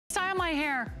my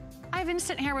hair. I have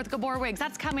instant hair with Gabor Wigs.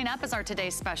 That's coming up as our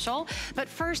today's special. But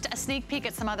first, a sneak peek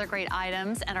at some other great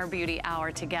items and our beauty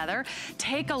hour together.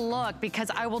 Take a look,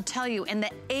 because I will tell you, in the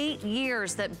 8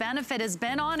 years that Benefit has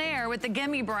been on air with the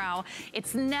Gimme Brow,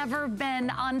 it's never been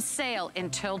on sale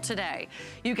until today.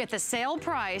 You get the sale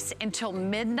price until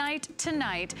midnight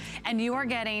tonight, and you are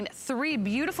getting 3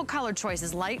 beautiful color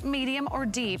choices, light, medium, or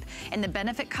deep, in the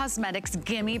Benefit Cosmetics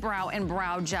Gimme Brow and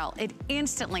Brow Gel. It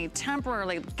instantly,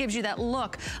 temporarily gives you that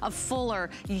look of fuller,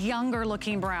 younger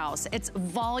looking brows. It's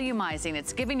volumizing.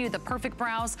 It's giving you the perfect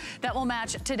brows that will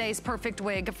match today's perfect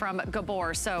wig from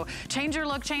Gabor. So change your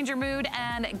look, change your mood,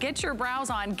 and get your brows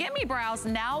on. Gimme Brows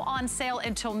now on sale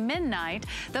until midnight.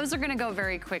 Those are gonna go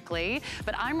very quickly,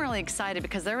 but I'm really excited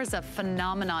because there is a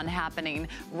phenomenon happening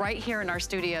right here in our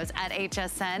studios at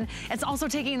HSN. It's also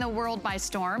taking the world by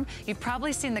storm. You've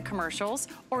probably seen the commercials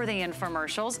or the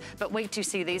infomercials, but wait to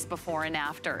see these before and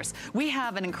afters. We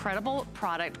have an incredible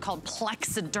product called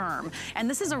Plexaderm, and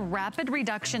this is a rapid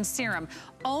reduction serum.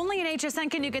 Only in HSN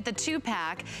can you get the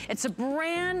 2-pack. It's a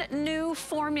brand new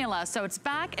formula, so it's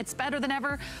back, it's better than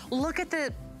ever. Look at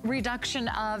the reduction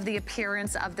of the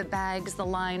appearance of the bags, the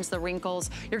lines, the wrinkles.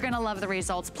 You're gonna love the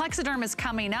results. Plexaderm is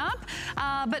coming up,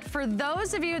 but for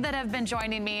those of you that have been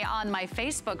joining me on my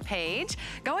Facebook page,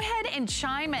 go ahead and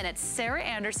chime in. It's Sarah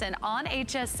Anderson on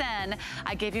HSN.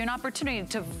 I gave you an opportunity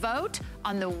to vote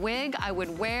on the wig I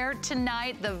would wear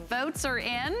tonight. The votes are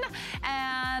in,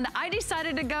 and I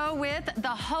decided to go with the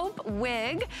Hope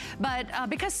wig, but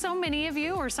because so many of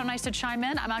you are so nice to chime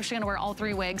in, I'm actually gonna wear all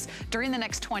 3 wigs during the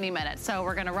next 20 minutes. So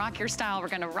we're gonna rock your style, we're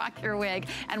gonna rock your wig,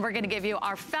 and we're gonna give you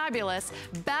our fabulous,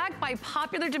 backed by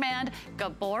popular demand,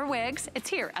 Gabor Wigs. It's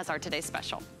here as our today's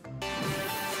special.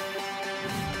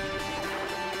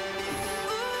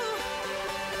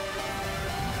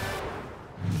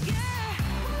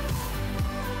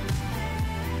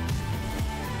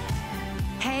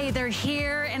 Hey, they're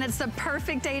here, and it's the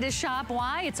perfect day to shop.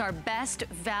 Why? It's our best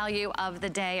value of the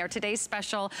day. Our today's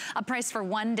special, a price for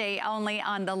 1 day only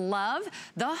on the Love,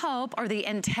 the Hope, or the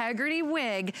Integrity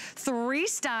wig. 3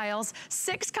 styles,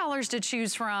 6 colors to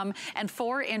choose from, and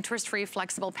 4 interest-free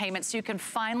flexible payments, so you can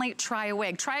finally try a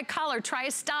wig, try a color, try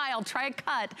a style, try a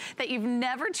cut that you've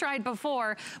never tried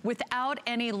before without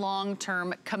any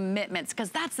long-term commitments, because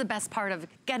that's the best part of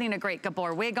getting a great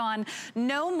Gabor wig on.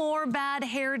 No more bad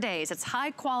hair days. It's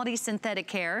high quality synthetic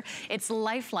hair. It's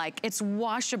lifelike, it's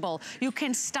washable. You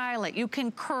can style it, you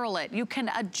can curl it, you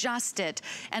can adjust it.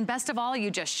 And best of all,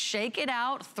 you just shake it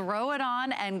out, throw it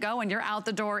on, and go, and you're out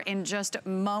the door in just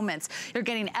moments. You're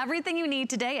getting everything you need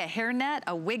today, a hairnet,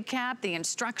 a wig cap, the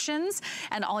instructions,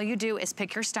 and all you do is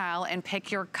pick your style and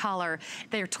pick your color.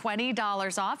 They're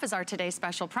 $20 off as our today's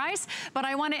special price. But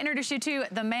I want to introduce you to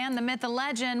the man, the myth, the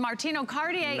legend. Martino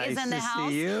Cartier is in the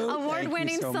house.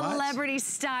 Award-winning celebrity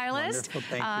stylist.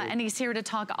 And he's here to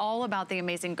talk all about the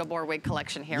amazing Gabor wig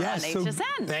collection here on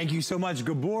HSN. Thank you so much.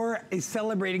 Gabor is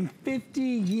celebrating 50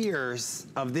 years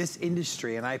of this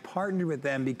industry, and I partnered with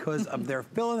them because of their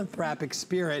philanthropic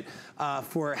spirit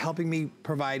for helping me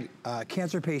provide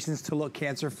cancer patients to look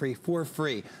cancer-free for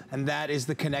free. And that is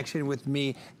the connection with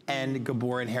me and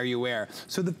Gabor and Hair You Wear.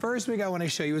 So the first wig I want to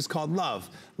show you is called Love.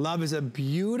 Love is a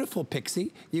beautiful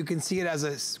pixie. You can see it as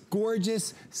a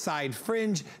gorgeous side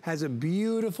fringe, has a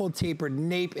beautiful tapered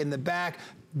nape in the back,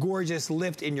 gorgeous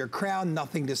lift in your crown,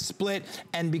 nothing to split.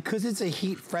 And because it's a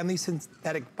heat-friendly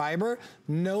synthetic fiber,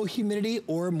 no humidity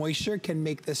or moisture can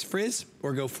make this frizz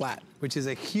or go flat, which is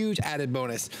a huge added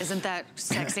bonus. Isn't that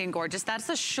sexy and gorgeous? That's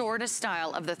the shortest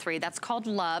style of the 3. That's called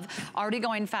Love. Already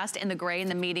going fast in the gray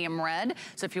and the medium red.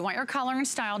 So if you want your color and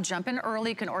style, jump in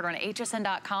early. You can order on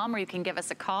hsn.com, or you can give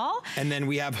us a call. And then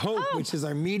we have Hope, which is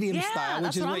our medium style,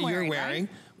 which is what you're wearing. Right?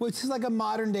 Which is like a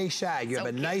modern day shag. You have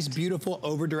a nice, beautiful,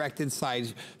 over-directed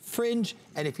side fringe.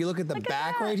 And if you look at the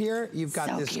back right here, you've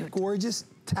got this gorgeous,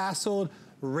 tasseled,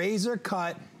 razor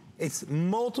cut. It's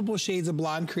multiple shades of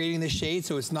blonde creating the shade,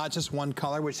 so it's not just one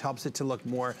color, which helps it to look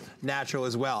more natural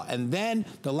as well. And then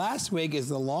the last wig is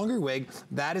the longer wig.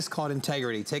 That is called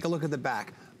Integrity. Take a look at the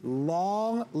back.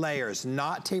 Long layers,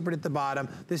 not tapered at the bottom.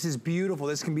 This is beautiful.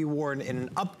 This can be worn in an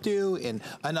updo, in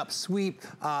an upsweep.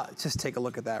 Just take a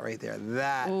look at that right there.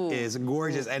 That is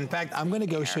gorgeous. And in fact, I'm gonna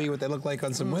go show you what they look like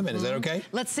on some women. Is that okay?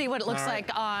 Let's see what it looks like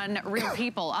on real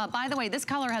people. By the way, this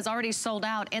color has already sold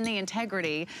out in the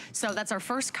Integrity. So that's our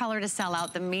first color to sell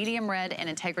out. The medium red in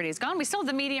Integrity is gone. We still have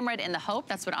the medium red in the Hope.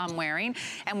 That's what I'm wearing.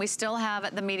 And we still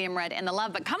have the medium red in the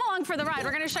Love. But come along for the ride.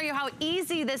 We're gonna show you how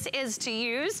easy this is to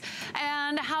use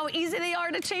and how easy they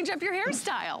are to change up your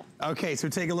hairstyle. Okay, so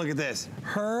take a look at this.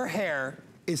 Her hair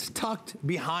is tucked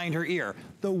behind her ear.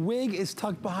 The wig is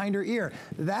tucked behind her ear.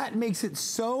 That makes it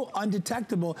so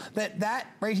undetectable that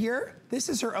right here, this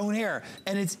is her own hair,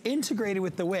 and it's integrated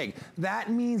with the wig.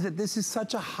 That means that this is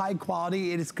such a high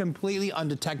quality, it is completely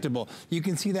undetectable. You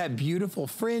can see that beautiful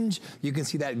fringe, you can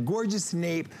see that gorgeous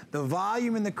nape, the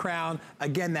volume in the crown,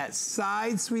 again, that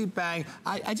side sweep bang.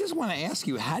 I just wanna ask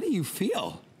you, how do you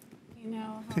feel? You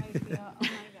know how I feel? Oh my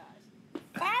gosh.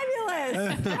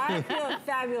 Fabulous! I feel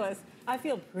fabulous. I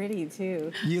feel pretty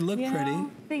too. You look pretty.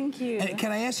 Thank you. And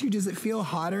can I ask you, does it feel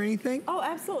hot or anything? Oh,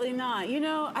 absolutely not. You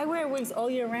know, I wear wigs all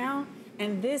year round,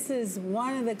 and this is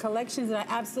one of the collections that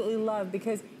I absolutely love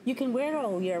because you can wear it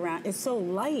all year round. It's so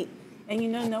light, and you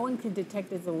know, no one can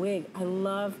detect it's a wig. I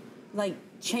love, like,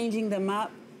 changing them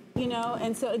up, you know,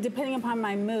 and so depending upon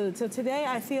my mood. So today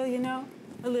I feel, you know,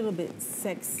 a little bit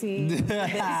sexy, a bit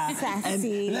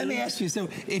sassy. And let me ask you, so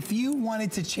if you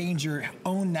wanted to change your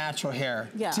own natural hair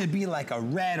to be like a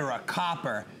red or a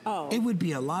copper, it would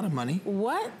be a lot of money.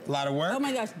 What? A lot of work? Oh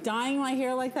my gosh, dyeing my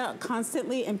hair like that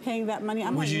constantly and paying that money.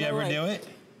 Would you ever do it?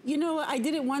 You know what, I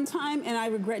did it one time and I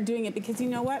regret doing it because you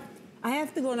know what? I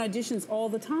have to go on auditions all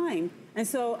the time. And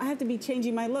so I have to be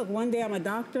changing my look. One day I'm a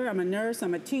doctor, I'm a nurse,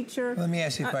 I'm a teacher. Let me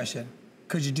ask you a question.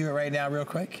 Could you do it right now real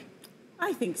quick?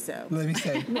 I think so. Let me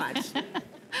see. Watch.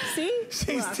 See?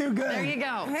 She's too good. There you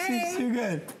go. Hey. She's too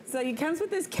good. So it comes with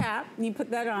this cap, and you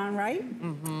put that on, right?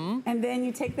 Mm-hmm. And then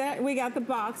you take that wig out the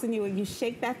box, and you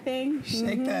shake that thing.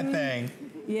 Shake that thing.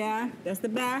 Yeah, that's the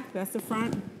back, that's the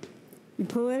front. You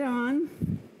pull it on,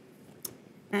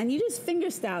 and you just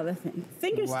finger style the thing.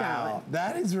 Finger style it. Wow,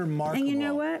 that is remarkable. And you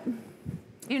know what?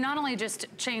 You not only just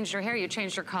changed your hair, you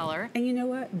changed your color. And you know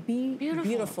what? Be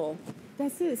beautiful.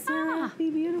 That's it, Sarah.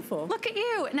 Be beautiful. Look at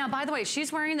you. Now, by the way,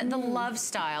 she's wearing the Love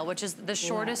Style, which is the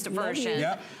shortest version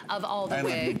of all the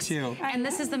wigs. Too. And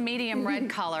this is the medium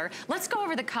red color. Let's go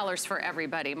over the colors for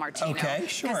everybody, Martino. Okay,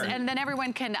 sure. And then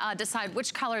everyone can decide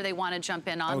which color they want to jump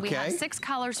in on. We have 6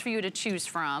 colors for you to choose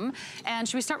from. And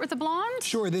should we start with the blonde?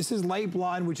 Sure, this is light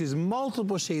blonde, which is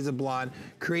multiple shades of blonde,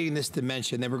 creating this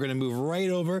dimension. Then we're gonna move right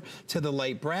over to the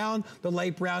light brown. The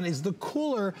light brown is the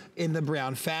cooler in the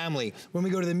brown family. When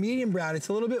we go to the medium brown, it's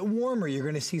a little bit warmer. You're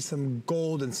gonna see some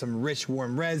gold and some rich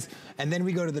warm reds. And then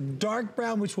we go to the dark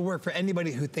brown, which will work for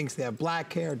anybody who thinks they have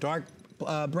black hair, dark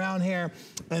brown hair.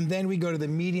 And then we go to the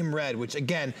medium red, which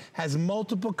again has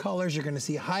multiple colors. You're gonna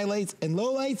see highlights and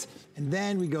lowlights. And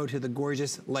then we go to the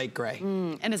gorgeous light gray.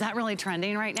 And is that really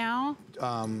trending right now?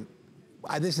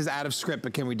 This is out of script,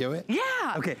 but can we do it?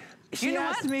 Yeah. Okay. She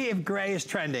asked me if gray is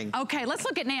trending. Okay, let's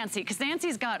look at Nancy, because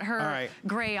Nancy's got her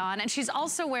gray on, and she's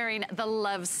also wearing the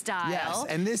Love Style. Yes,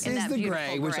 and this is the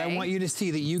gray, which I want you to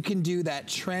see that you can do that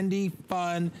trendy,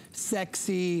 fun,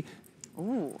 sexy,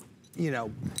 you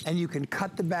know, and you can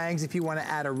cut the bangs if you want to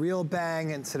add a real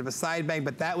bang instead of a side bang,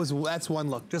 but that's one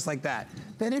look, just like that.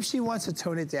 Then if she wants to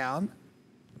tone it down,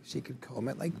 she could comb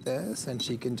it like this, and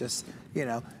she can just, you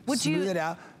know, smooth it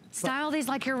out. Style these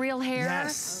like your real hair?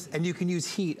 Yes, and you can use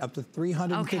heat up to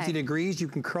 350 degrees. You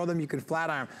can curl them, you can flat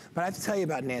iron. But I have to tell you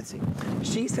about Nancy.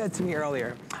 She said to me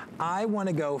earlier, I want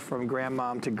to go from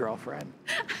grandmom to girlfriend.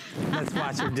 Let's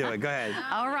watch her do it. Go ahead.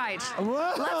 All right.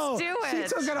 Whoa, let's do it.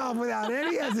 She took it off without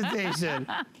any hesitation.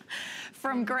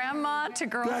 From grandma to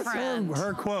girlfriend. That's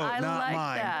her quote, not mine. I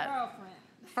like that.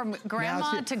 From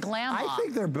grandma to glamma. I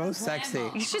think they're both sexy.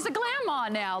 She's a glamma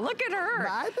now. Look at her.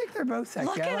 I think they're both sexy.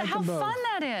 Look at how fun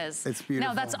that is. It's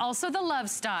beautiful. Now that's also the Love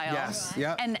Style. Yes.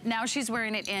 Yep. And now she's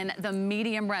wearing it in the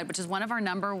medium red, which is one of our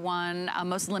 #1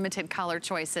 most limited color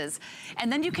choices. And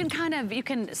then you can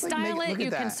style it. You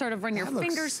can sort of run your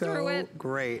fingers through it.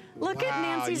 Great. Look at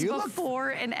Nancy's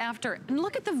before and after. And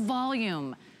look at the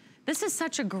volume. This is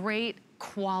such a great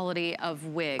quality of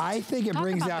wig. I think it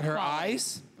brings out her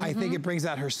eyes. I think it brings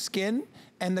out her skin.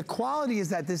 And the quality is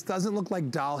that this doesn't look like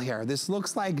doll hair. This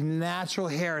looks like natural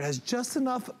hair. It has just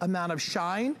enough amount of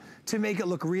shine to make it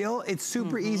look real. It's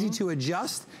super easy to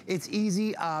adjust. It's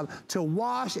easy to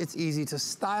wash. It's easy to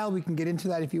style. We can get into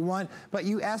that if you want. But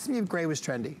you asked me if gray was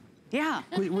trendy. Yeah.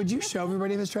 Would you show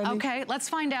everybody if it's trendy? Okay, let's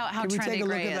find out how trendy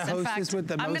gray is. In fact,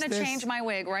 I'm gonna change my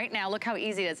wig right now. Look how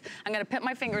easy it is. I'm gonna put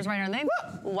my fingers right on there.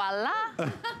 Voila.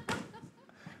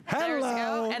 Hello. There we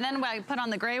go. And then I put on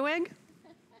the gray wig.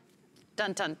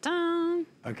 Dun, dun, dun.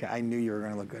 Okay, I knew you were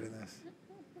gonna look good in this.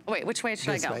 Wait, which way should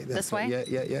I go? This way? Yeah,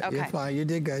 okay. You're fine, you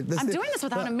did good. I'm doing this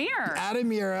without a mirror. Add a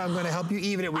mirror, I'm gonna help you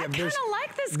even it. I kinda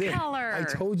like this color. I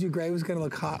told you gray was gonna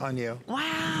look hot on you.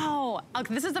 Wow.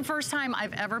 Okay, this is the first time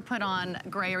I've ever put on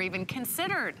gray or even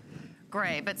considered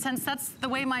gray, but since that's the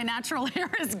way my natural hair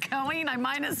is going, I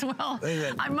might as well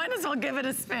give it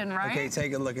a spin, right? Okay,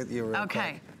 take a look at you real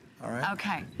quick. All right.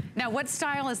 Okay. Now, what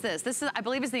style is this? This is, I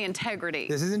believe, is the Integrity.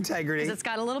 This is Integrity. Because it's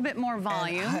got a little bit more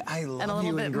volume. And I love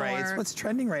you in gray. It's what's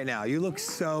trending right now. You look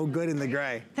so good in the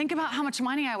gray. Think about how much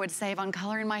money I would save on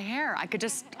coloring my hair. I could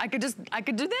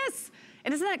do this.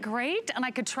 And isn't that great? And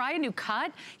I could try a new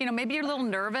cut. You know, maybe you're a little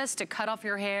nervous to cut off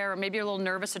your hair, or maybe you're a little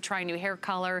nervous to try a new hair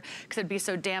color because it'd be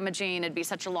so damaging. It'd be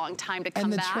such a long time to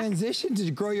come back. And the transition to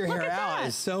grow your hair out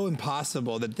is so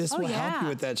impossible that this will help you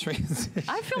with that transition.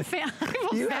 I feel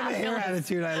fabulous. You have a hair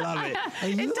attitude. I love it.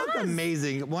 And you look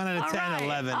amazing. 1 out of 10,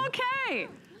 11. Okay.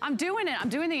 I'm doing it. I'm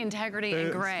doing the Integrity in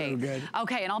gray. So good.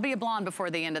 Okay, and I'll be a blonde before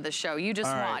the end of the show. You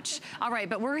just watch. All right,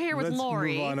 but we're here with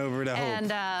Lori. Let's move on over to Hope.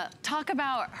 And talk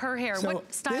about her hair. So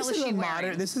what style is she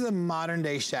wearing? This is a modern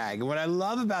day shag. And what I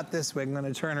love about this wig, I'm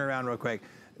gonna turn her around real quick.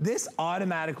 This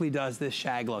automatically does this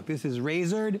shag look. This is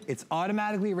razored, it's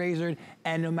automatically razored,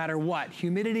 and no matter what,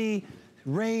 humidity,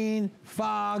 rain,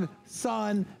 fog,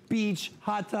 sun, beach,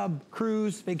 hot tub,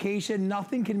 cruise, vacation,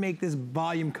 nothing can make this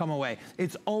volume come away.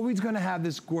 It's always gonna have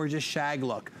this gorgeous shag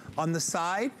look. On the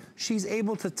side, she's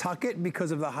able to tuck it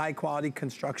because of the high quality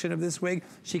construction of this wig.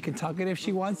 She can tuck it if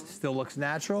she wants, still looks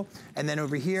natural. And then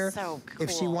over here,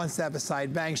 if she wants to have a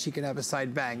side bang, she can have a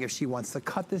side bang. If she wants to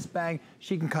cut this bang,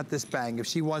 she can cut this bang. If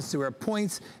she wants to wear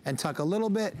points and tuck a little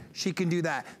bit, she can do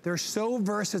that. They're so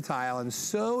versatile and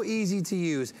so easy to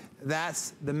use.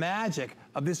 That's the magic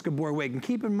of this Gabor wig. And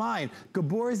keep in mind,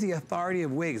 Gabor is the authority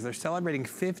of wigs. They're celebrating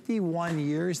 51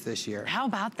 years this year. How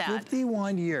about that?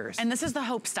 51 years. And this is the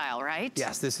Hope style, right?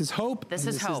 Yes, this is Hope. This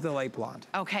is Hope. This is the light blonde.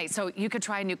 Okay, so you could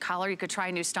try a new color, you could try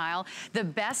a new style. The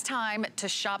best time to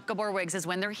shop Gabor wigs is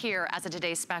when they're here as a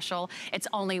today's special. It's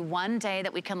only one day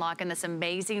that we can lock in this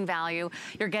amazing value.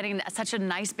 You're getting such a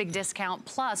nice big discount.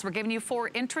 Plus, we're giving you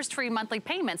 4 interest-free monthly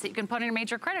payments that you can put in your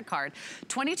major credit card.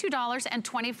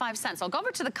 $22.25. I'll go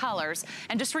over to the colors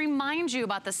and just remind you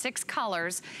about the 6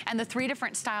 colors and the 3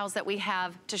 different styles that we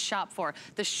have to shop for.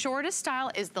 The shortest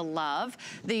style is the Love.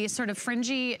 The sort of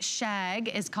fringy shag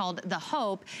is called the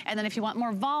Hope. And then if you want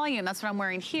more volume, that's what I'm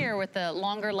wearing here with the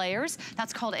longer layers,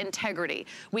 that's called Integrity.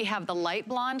 We have the light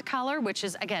blonde color, which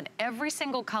is, again, every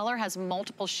single color has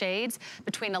multiple shades,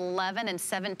 between 11 and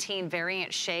 17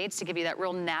 variant shades to give you that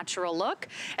real natural look.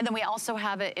 And then we also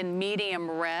have it in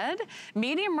medium red.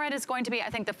 Medium red is going to be, I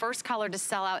think, the first color to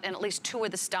sell out in at least 2 of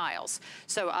the styles.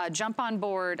 So jump on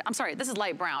board. I'm sorry, this is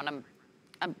light brown.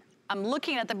 I'm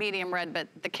looking at the medium red, but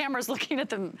the camera's looking at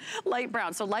the light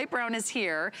brown. So light brown is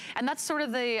here, and that's sort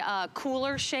of the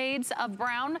cooler shades of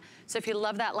brown. So if you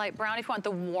love that light brown, if you want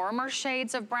the warmer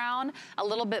shades of brown, a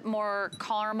little bit more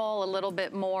caramel, a little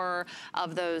bit more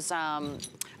of those,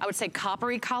 I would say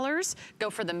coppery colors, go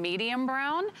for the medium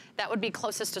brown. That would be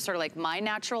closest to sort of like my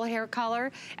natural hair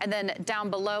color. And then down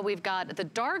below, we've got the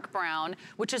dark brown,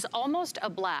 which is almost a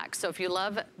black. So if you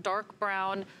love dark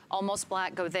brown, almost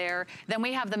black, go there. Then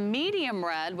we have the medium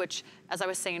red, which, as I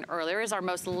was saying earlier, is our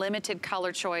most limited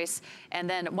color choice. And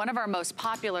then one of our most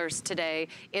populars today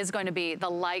is going to be the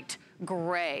light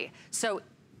gray. So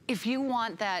if you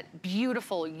want that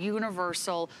beautiful,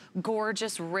 universal,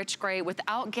 gorgeous, rich gray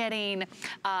without getting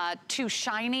too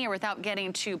shiny or without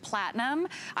getting too platinum,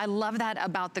 I love that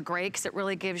about the gray because it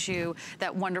really gives you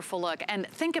that wonderful look. And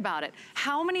think about it.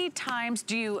 How many times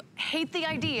do you hate the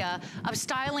idea of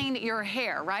styling your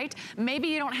hair, right? Maybe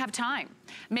you don't have time.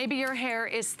 Maybe your hair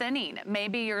is thinning.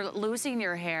 Maybe you're losing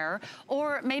your hair.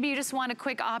 Or maybe you just want a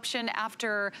quick option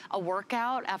after a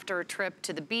workout, after a trip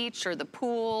to the beach or the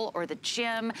pool or the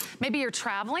gym. Maybe you're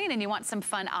traveling and you want some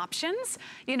fun options.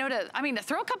 You know, to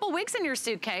throw a couple wigs in your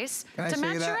suitcase to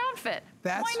match your outfit.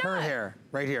 That's her hair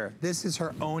right here. This is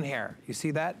her own hair. You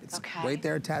see that? It's right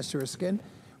there attached to her skin.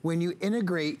 When you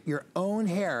integrate your own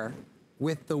hair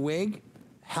with the wig,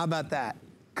 how about that?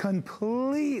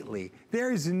 Completely.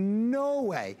 There's no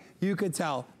way you could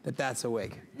tell that that's a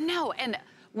wig. No, and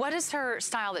what is her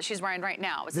style that she's wearing right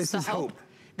now? This is Hope.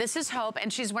 This is Hope,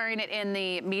 and she's wearing it in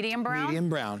the medium brown? Medium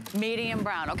brown. Medium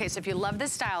brown. Okay, so if you love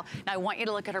this style, now I want you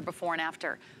to look at her before and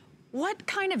after. What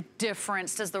kind of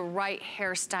difference does the right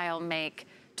hairstyle make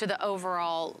to the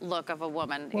overall look of a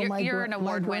woman? Well, you're an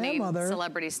award-winning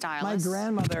celebrity stylist. My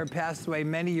grandmother passed away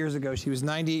many years ago. She was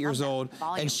 98 years old,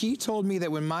 and she told me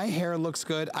that when my hair looks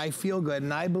good, I feel good,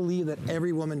 and I believe that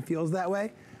every woman feels that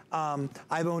way.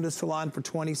 I've owned a salon for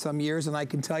 20-some years, and I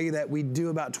can tell you that we do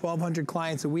about 1,200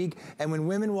 clients a week, and when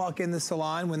women walk in the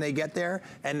salon, when they get there,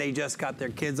 and they just got their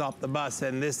kids off the bus,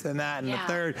 and this and that, and the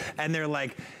third, and they're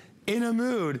like in a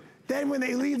mood, then when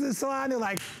they leave the salon, they're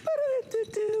like,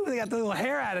 they got the little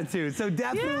hair attitude. So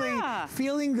definitely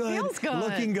feeling good,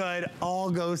 looking good, all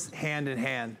goes hand in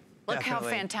hand. Look how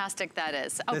fantastic that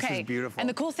is. Okay. This is beautiful. And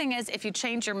the cool thing is, if you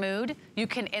change your mood, you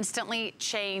can instantly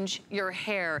change your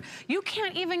hair. You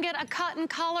can't even get a cut and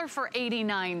color for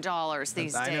 $89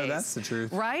 these days. I know, that's the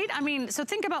truth. Right? I mean, so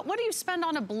think about, what do you spend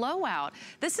on a blowout?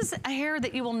 This is a hair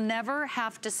that you will never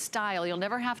have to style. You'll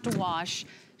never have to wash.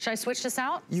 Should I switch this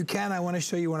out? You can. I want to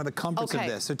show you one of the comforts Okay.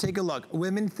 of this. So take a look.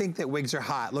 Women think that wigs are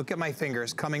hot. Look at my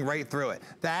fingers coming right through it.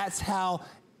 That's how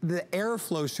the air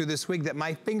flows through this wig, that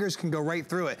my fingers can go right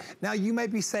through it. Now you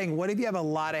might be saying, what if you have a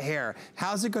lot of hair?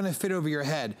 How's it gonna fit over your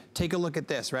head? Take a look at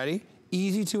this, ready?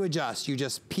 Easy to adjust. You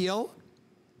just peel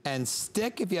and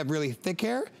stick if you have really thick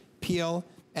hair, peel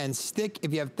and stick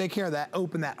if you have thick hair. That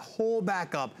open that whole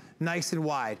back up nice and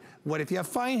wide. What if you have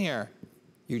fine hair?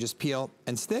 You just peel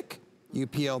and stick, you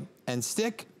peel and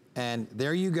stick, and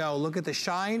there you go. Look at the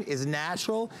shine, is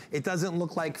natural. It doesn't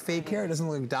look like fake hair. It doesn't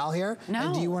look like doll hair. No.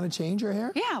 And do you want to change your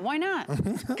hair? Yeah, why not?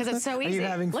 Because it's so easy. Are you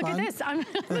having Look fun? at this.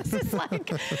 This is like,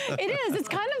 it is. It's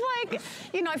kind of like,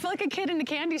 you know, I feel like a kid in a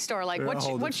candy store. Like,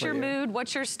 what's your mood?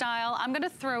 What's your style? I'm going to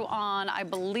throw on, I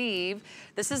believe,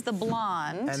 this is the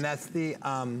blonde. And that's the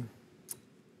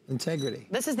integrity.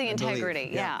 This is the integrity,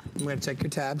 yeah. I'm going to check your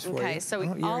tabs for you. Okay, so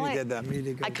you already did them. You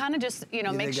did good. I kind of just, you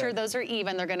know, make sure good. those are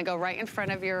even. They're going to go right in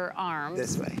front of your arms.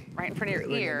 This way. Right in front of your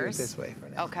We're ears. This way for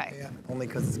now. Okay. Yeah, only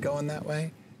because it's going that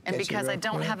way. And because I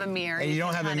don't have a mirror. And you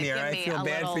don't have a kinda mirror. give I me feel a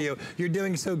bad little... for you. You're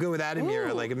doing so good without a mirror.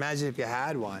 Ooh. Like, imagine if you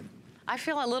had one. I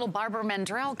feel a little Barbara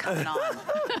Mandrell coming on.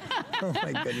 Oh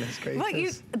my goodness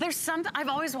gracious. But there's something, I've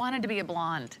always wanted to be a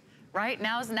blonde. Right?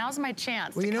 Now's my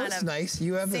chance. Well, you know what's nice?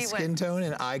 You have a skin tone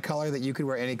and eye color that you could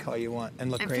wear any color you want and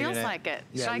look great in it. It feels like it.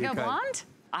 Yeah, Should I go blonde?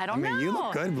 I don't know. I mean, you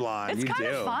look good blonde. It's kind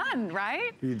of fun,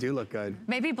 right? You do look good.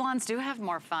 Maybe blondes do have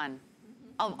more fun.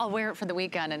 I'll wear it for the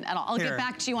weekend, and I'll get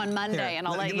back to you on Monday, and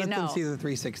I'll let you know. Let them see the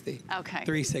 360. Okay.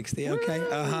 360, okay?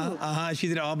 Woo! She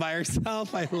did it all by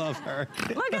herself. I love her.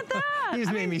 Look at that. You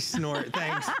just made me snort.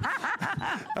 Thanks.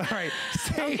 All right.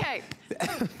 Okay.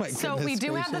 So we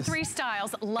do have the 3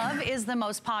 styles. Love is the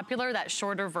most popular, that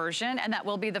shorter version, and that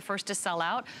will be the first to sell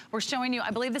out. We're showing you, I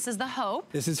believe this is the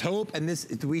Hope. This is Hope, and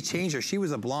we changed her. She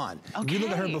was a blonde. Okay. If you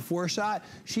look at her before shot,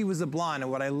 she was a blonde,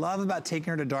 and what I love about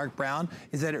taking her to dark brown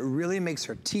is that it really makes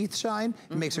her teeth shine,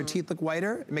 it makes her teeth look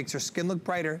whiter, it makes her skin look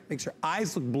brighter, makes her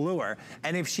eyes look bluer,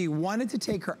 and if she wanted to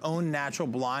take her own natural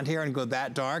blonde hair and go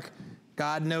that dark,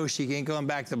 God knows she ain't going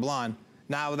back to blonde.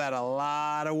 Not without a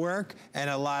lot of work and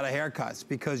a lot of haircuts,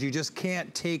 because you just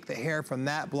can't take the hair from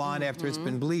that blonde after it's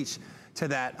been bleached to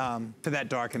that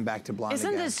dark and back to blonde.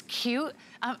 Isn't this cute?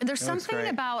 There's something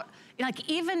about, like,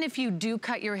 even if you do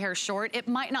cut your hair short, it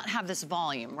might not have this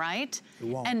volume, right? It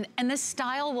won't. And this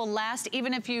style will last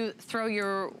even if you throw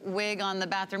your wig on the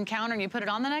bathroom counter and you put it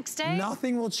on the next day?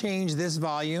 Nothing will change this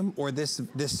volume or this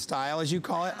style, as you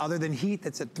call it, other than heat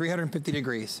that's at 350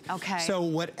 degrees. Okay. So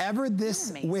whatever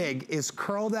this wig is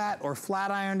curled at or flat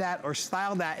ironed at or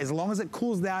styled at, as long as it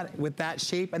cools down with that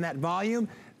shape and that volume,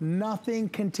 nothing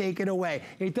can take it away.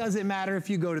 It doesn't matter if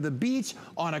you go to the beach,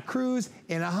 on a cruise,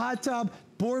 in a hot tub,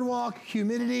 boardwalk,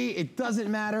 humidity, it doesn't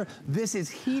matter. This is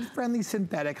heat-friendly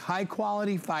synthetic,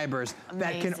 high-quality fibers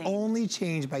that can only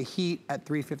change by heat at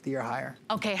 350 or higher.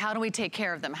 Okay, how do we take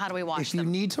care of them? How do we wash them? If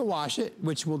you need to wash it,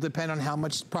 which will depend on how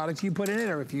much product you put in it,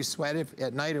 or if you sweat it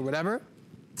at night or whatever,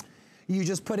 you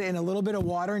just put it in a little bit of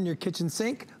water in your kitchen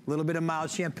sink, a little bit of mild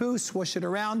shampoo, swoosh it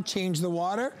around, change the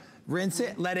water, rinse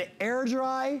it, let it air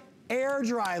dry,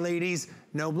 ladies.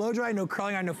 No blow dry, no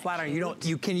curling iron, no flat iron.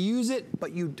 You can use it,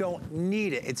 but you don't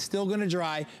need it. It's still gonna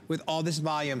dry with all this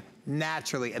volume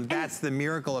naturally, and that's the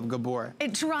miracle of Gabor.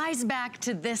 It dries back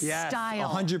to this style.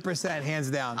 100%,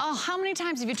 hands down. Oh, how many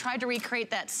times have you tried to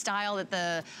recreate that style that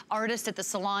the artist at the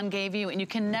salon gave you, and you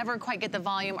can never quite get the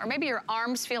volume, or maybe your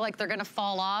arms feel like they're gonna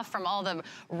fall off from all the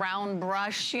round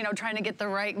brush, you know, trying to get the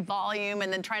right volume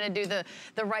and then trying to do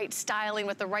the right styling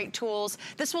with the right tools.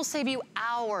 This will save you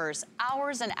hours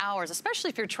and hours, especially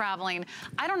if you're traveling.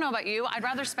 I don't know about you, I'd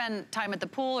rather spend time at the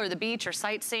pool or the beach or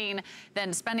sightseeing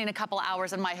than spending a couple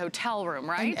hours in my hotel room,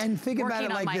 right? And think about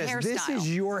it like this. This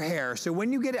is your hair. So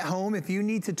when you get it home, if you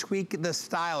need to tweak the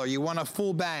style, or you want a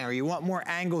full bang, or you want more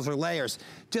angles or layers,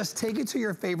 just take it to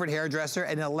your favorite hairdresser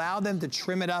and allow them to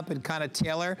trim it up and kind of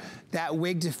tailor that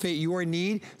wig to fit your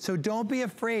need. So don't be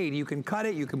afraid. You can cut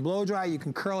it, you can blow dry, you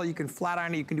can curl it, you can flat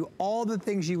iron it, you can do all the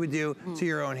things you would do to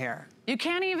your own hair. You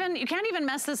can't even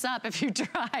mess this up if you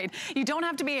tried. You don't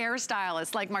have to be a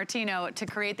hairstylist like Martino to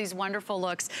create these wonderful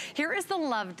looks. Here is the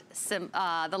love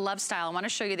style. I want to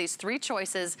show you these 3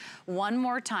 choices one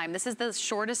more time. This is the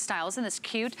shortest style. Isn't this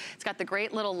cute? It's got the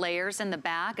great little layers in the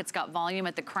back. It's got volume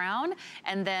at the crown,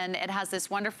 and then it has this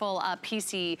wonderful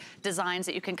PC designs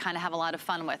that you can kind of have a lot of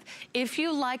fun with. If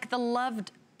you like the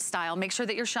loved style, make sure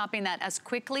that you're shopping that as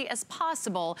quickly as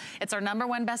possible. It's our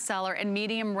 #1 bestseller, and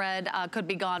medium red could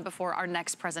be gone before our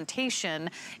next presentation,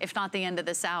 if not the end of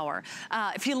this hour.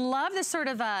 If you love this sort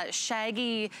of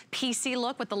shaggy PC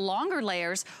look with the longer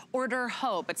layers, order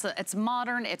Hope. It's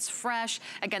modern, it's fresh.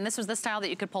 Again, this was the style that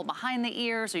you could pull behind the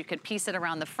ears, or you could piece it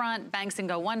around the front, bangs and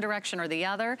go one direction or the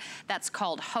other. That's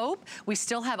called Hope. We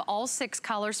still have all 6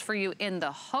 colors for you in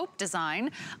the Hope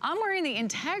design. I'm wearing the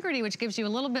Integrity, which gives you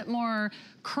a little bit more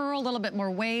curl, a little bit more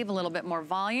wave, a little bit more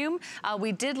volume.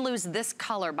 We did lose this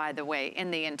color, by the way, in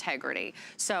the Integrity.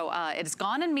 So it's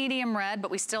gone in medium red,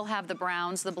 but we still have the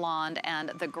browns, the blonde, and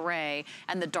the gray,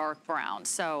 and the dark brown.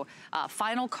 So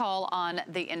final call on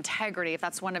the Integrity, if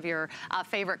that's one of your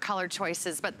favorite color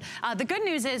choices. But the good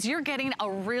news is you're getting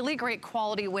a really great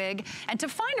quality wig, and to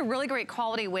find a really great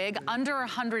quality wig under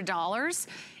 $100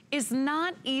 is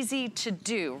not easy to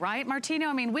do, right, Martino?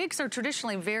 I mean, wigs are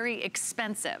traditionally very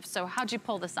expensive. So how'd you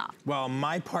pull this off? Well,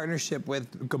 my partnership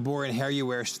with Gabor and Hair You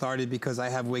Wear started because I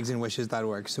have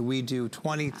wigsandwishes.org. So we do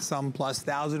 20-some plus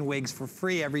thousand wigs for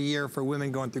free every year for women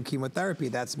going through chemotherapy.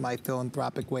 That's my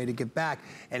philanthropic way to give back.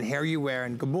 And Hair You Wear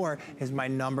and Gabor is my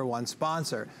 #1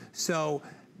 sponsor. So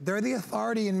they're the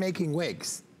authority in making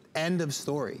wigs. End of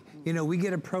story. You know, we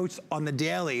get approached on the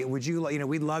daily. Would you,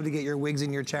 we'd love to get your wigs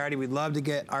in your charity. We'd love to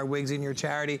get our wigs in your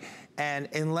charity. And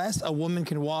unless a woman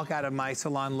can walk out of my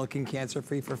salon looking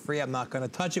cancer-free for free, I'm not gonna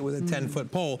touch it with a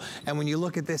 10-foot pole. And when you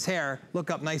look at this hair, look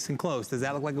up nice and close. Does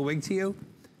that look like a wig to you?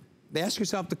 Ask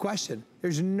yourself the question.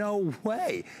 There's no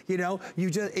way. You know,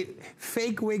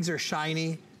 fake wigs are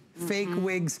shiny. Fake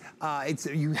wigs,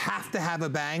 you have to have a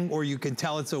bang or you can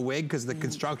tell it's a wig because the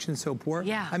construction's so poor.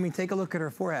 Yeah. I mean, take a look at her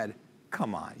forehead.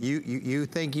 Come on, you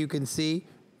think you can see?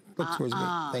 Look towards me,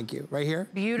 thank you. Right here?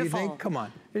 Beautiful. You think? Come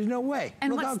on, there's no way.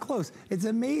 And look how close, it's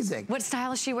amazing. What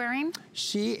style is she wearing?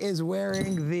 She is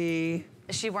wearing the...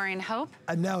 Is she wearing Hope?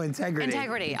 No, Integrity.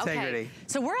 Integrity, okay.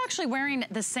 So we're actually wearing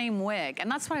the same wig, and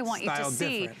that's what I want you to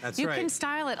see. That's you right. can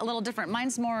style it a little different.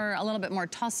 Mine's a little bit more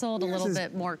tussled, a little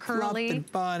bit more curly. And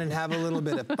fun and have a little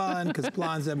bit of fun, because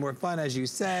blondes have more fun, as you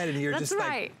said, and you're just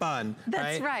like fun.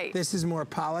 That's right. This is more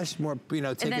polished, more,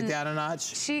 take it down a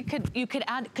notch. Can you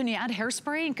add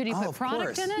hairspray, and could you put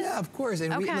product in it? Yeah, of course.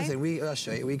 And listen, I'll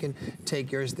show you. We can take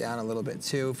yours down a little bit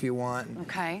too, if you want.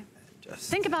 Okay.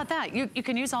 Think about that. You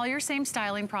can use all your same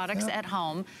styling products at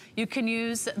home. You can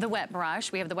use the wet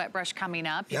brush. We have the wet brush coming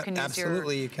up. You can use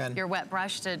your wet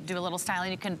brush to do a little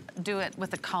styling. You can do it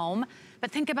with a comb.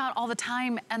 But think about all the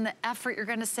time and the effort you're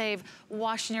gonna save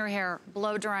washing your hair,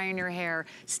 blow drying your hair,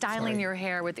 styling your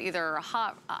hair with either a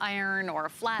hot iron or a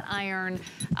flat iron.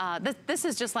 This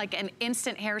is just like an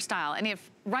instant hairstyle. And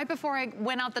if right before I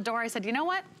went out the door, I said, you know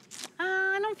what?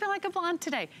 I don't feel like a blonde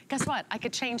today. Guess what? I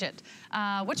could change it.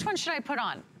 Which one should I put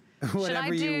on?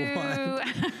 Whatever you want.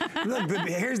 Look,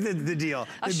 here's the deal.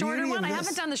 A shorter one? I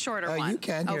haven't done the shorter one. You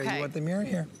can. Here, you want the mirror?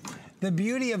 Here. The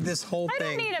beauty of this whole thing. I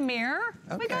don't need a mirror.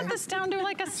 Okay. We got this down to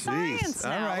like a science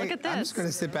now. All right. Look at this. I'm just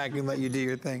gonna sit back and let you do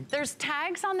your thing. There's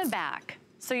tags on the back,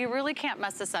 so you really can't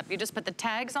mess this up. You just put the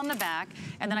tags on the back,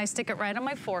 and then I stick it right on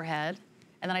my forehead,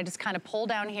 and then I just kind of pull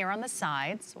down here on the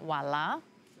sides, voila.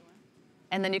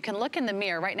 And then you can look in the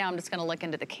mirror. Right now I'm just gonna look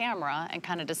into the camera and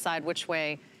kind of decide which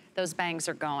way those bangs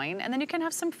are going, and then you can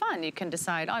have some fun. You can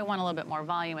decide, oh, I want a little bit more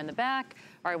volume in the back,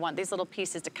 or I want these little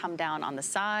pieces to come down on the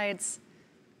sides.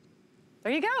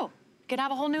 There you go. You could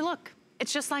have a whole new look.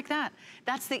 It's just like that.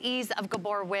 That's the ease of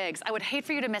Gabor wigs. I would hate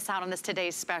for you to miss out on this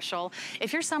today's special.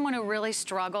 If you're someone who really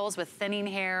struggles with thinning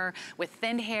hair, with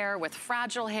thin hair, with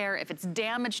fragile hair, if it's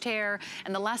damaged hair,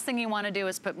 and the last thing you want to do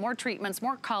is put more treatments,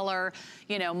 more color,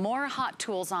 more hot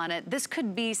tools on it, this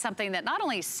could be something that not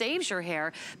only saves your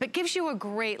hair, but gives you a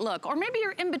great look. Or maybe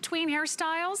you're in between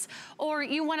hairstyles, or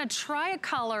you want to try a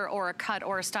color or a cut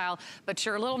or a style, but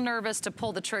you're a little nervous to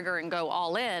pull the trigger and go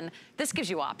all in. This gives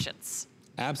you options.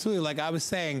 Absolutely, like I was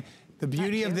saying, the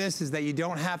beauty of this is that you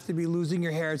don't have to be losing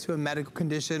your hair to a medical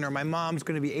condition, or my mom's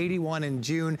gonna be 81 in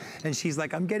June, and she's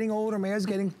like, I'm getting older, my hair's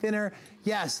getting thinner.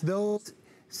 Yes, those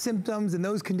symptoms and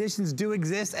those conditions do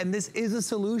exist, and this is a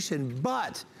solution,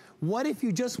 but what if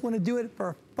you just wanna do it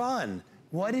for fun?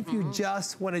 What if you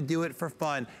just want to do it for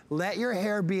fun? Let your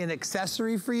hair be an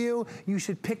accessory for you. You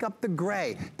should pick up the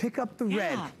gray, pick up the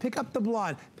red, pick up the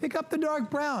blonde, pick up the dark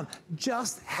brown.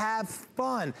 Just have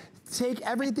fun. Take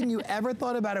everything you ever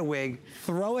thought about a wig,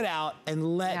 throw it out,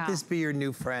 and let this be your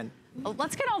new friend. Well,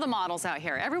 let's get all the models out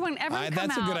here. Everyone come out.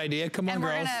 That's a good idea. Come on,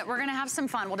 girls. We're gonna have some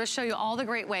fun. We'll just show you all the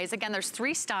great ways. Again, there's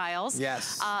 3 styles.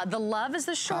 Yes. The Love is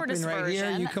the shortest right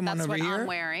version. Here. You come that's on over what here. I'm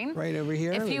wearing. Right over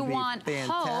here. If you want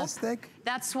fantastic. Hope,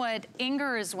 that's what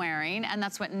Inger is wearing, and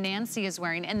that's what Nancy is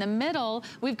wearing. In the middle,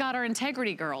 we've got our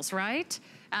Integrity girls, right?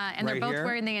 And they're both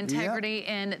wearing the Integrity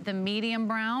in the medium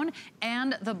brown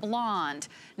and the blonde.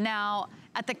 Now,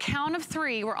 at the count of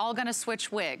 3, we're all gonna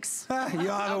switch wigs. You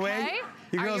all have a wig?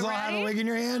 You girls all have a wig in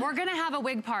your hand? We're gonna have a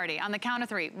wig party on the count of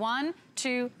 3. 1,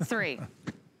 2, 3.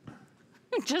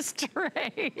 Just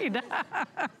straight. Look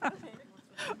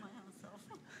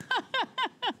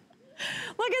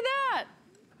at that.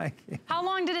 How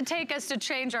long did it take us to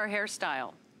change our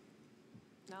hairstyle?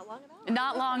 Not long at all.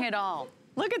 Not long at all.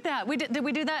 Look at that. Did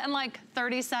we do that in like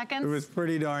 30 seconds? It was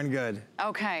pretty darn good.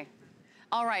 Okay.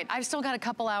 All right, I've still got a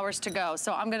couple hours to go,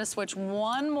 so I'm gonna switch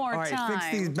one more time. All right,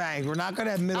 fix these bangs. We're not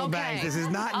gonna have middle bangs. This is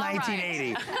not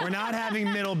 1980. We're not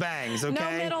having middle bangs, okay?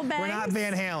 No middle bangs? We're not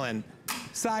Van Halen.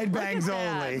 Side bangs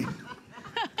only.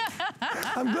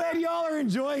 I'm glad y'all are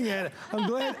enjoying it. I'm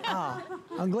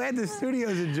glad the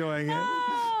studio's enjoying it.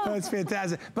 That's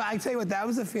fantastic. But I tell you what, that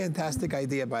was a fantastic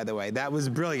idea, by the way. That was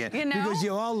brilliant. You know, because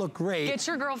you all look great. Get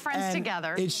your girlfriends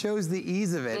together. It shows the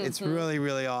ease of it. It's really,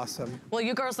 really awesome. Well,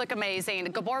 you girls look amazing.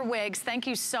 Gabor Wigs, thank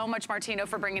you so much, Martino,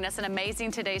 for bringing us an amazing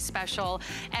Today's Special.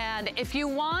 And if you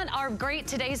want our great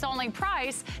Today's Only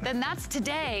price, then that's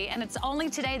today. And it's only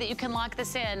today that you can lock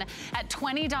this in at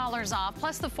 $20 off,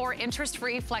 plus the 4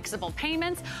 interest-free flexible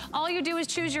payments. All you do is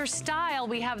choose your style.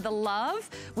 We have the Love,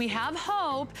 we have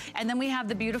Hope, and then we have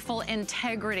the beautiful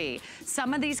Integrity.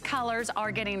 Some of these colors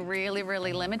are getting really,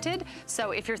 really limited.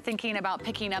 So if you're thinking about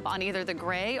picking up on either the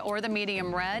gray or the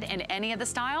medium red in any of the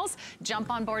styles, jump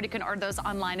on board. You can order those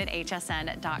online at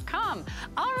hsn.com.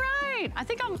 All right, I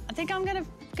think I'm gonna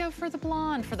go for the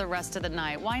blonde for the rest of the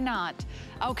night. Why not?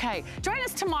 Okay, join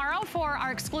us tomorrow for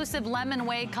our exclusive Lemon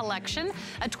Way collection,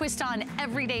 a twist on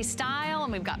everyday style,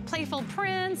 and we've got playful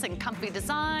prints and comfy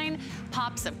design,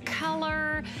 pops of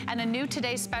color, and a new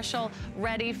Today's Special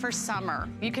ready for summer.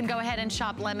 You can go ahead and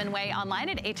shop Lemon Way online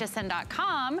at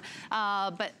hsn.com,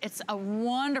 but it's a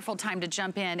wonderful time to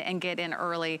jump in and get in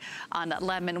early on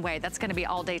Lemon Way. That's gonna be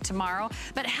all day tomorrow.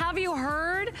 But have you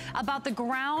heard about the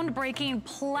groundbreaking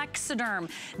Plexaderm?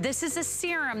 This is a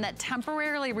serum that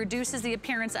temporarily reduces the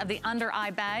appearance of the under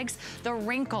eye bags, the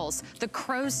wrinkles, the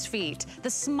crow's feet, the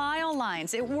smile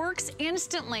lines. It works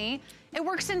instantly. It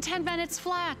works in 10 minutes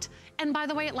flat. And by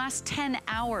the way, it lasts 10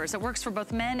 hours. It works for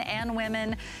both men and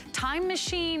women. Time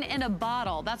machine in a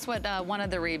bottle. That's what one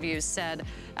of the reviews said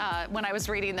when I was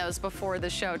reading those before the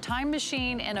show. Time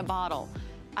machine in a bottle.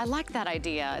 I like that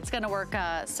idea. It's gonna work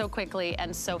so quickly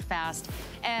and so fast.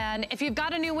 And if you've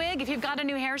got a new wig, if you've got a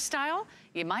new hairstyle,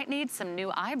 you might need some new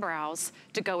eyebrows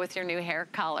to go with your new hair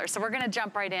color. So we're gonna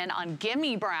jump right in on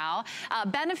Gimme Brow.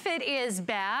 Benefit is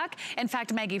back. In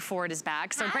fact, Maggie Ford is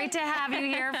back. So great to have you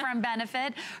here from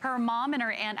Benefit. Her mom and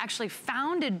her aunt actually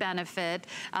founded Benefit,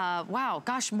 wow,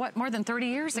 gosh, what, more than 30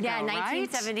 years ago, yeah, right?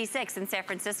 1976 in San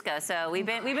Francisco. So we've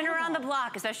been around the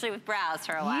block, especially with brows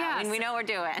for a while. Yes. I mean, we know what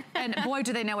we're doing. And boy,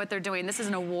 do they know what they're doing. This is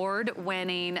an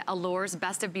award-winning Allure's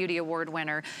Best of Beauty Award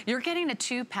winner. You're getting a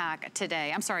 2-pack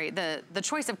today. I'm sorry, the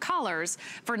choice of colors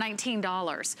for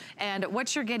 $19. And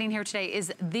what you're getting here today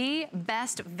is the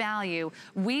best value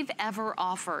we've ever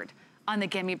offered on the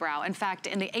Gimme Brow. In fact,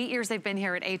 in the 8 years they've been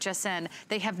here at HSN,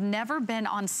 they have never been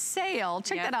on sale.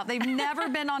 Check that out. They've never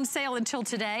been on sale until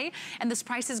today. And this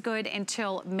price is good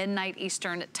until midnight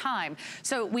Eastern time.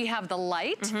 So we have the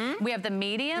light, we have the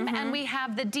medium, and we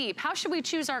have the deep. How should we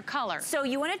choose our color? So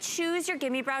you want to choose your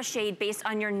Gimme Brow shade based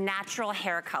on your natural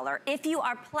hair color. If you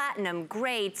are platinum,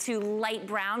 gray to light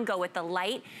brown, go with the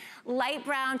light. Light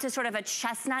brown to sort of a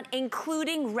chestnut,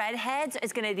 including redheads,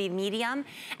 is gonna be medium.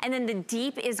 And then the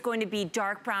deep is going to be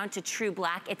dark brown to true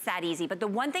black. It's that easy. But the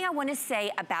one thing I wanna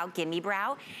say about Gimme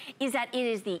Brow is that it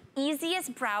is the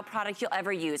easiest brow product you'll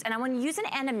ever use. And I wanna use an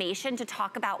animation to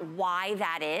talk about why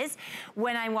that is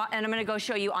and I'm gonna go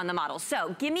show you on the model.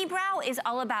 So Gimme Brow is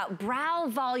all about brow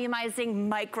volumizing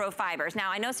microfibers.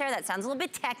 Now I know, Sarah, that sounds a little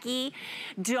bit techy.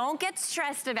 Don't get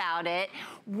stressed about it.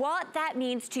 What that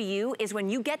means to you is when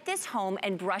you get this home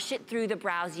and brush it through the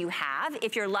brows you have,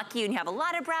 if you're lucky and you have a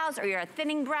lot of brows or you're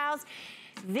thinning brows,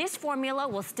 This formula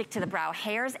will stick to the brow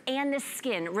hairs and the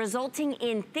skin, resulting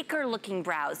in thicker looking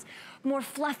brows, more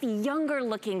fluffy, younger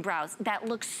looking brows that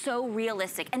look so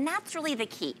realistic. And that's really the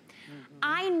key.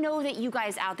 I know that you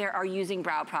guys out there are using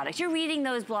brow products. You're reading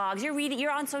those blogs,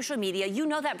 you're on social media, you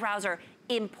know that brows are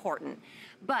important.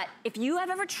 But if you have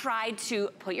ever tried to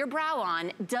put your brow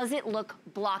on, does it look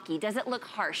blocky? Does it look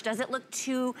harsh? Does it look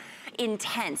too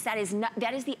intense? That is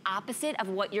the opposite of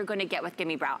what you're gonna get with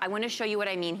Gimme Brow. I wanna show you what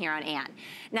I mean here on Anne.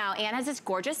 Now, Anne has this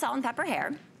gorgeous salt and pepper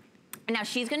hair. Now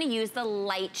she's gonna use the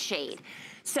light shade.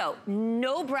 So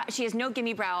she has no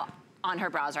Gimme Brow on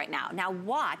her brows right now. Now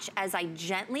watch as I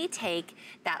gently take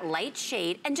that light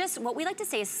shade and just what we like to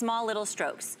say is small little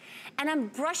strokes. And I'm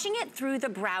brushing it through the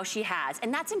brow she has.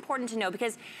 And that's important to know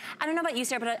because I don't know about you,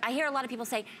 Sarah, but I hear a lot of people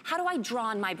say, how do I draw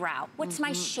on my brow? What's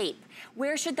my shape?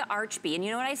 Where should the arch be? And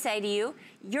you know what I say to you?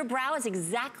 Your brow is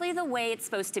exactly the way it's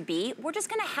supposed to be. We're just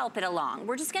gonna help it along.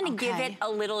 We're just gonna give it a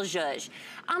little zhuzh.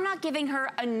 I'm not giving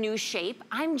her a new shape.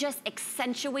 I'm just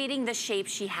accentuating the shape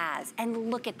she has.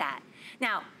 And look at that.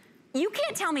 Now, you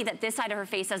can't tell me that this side of her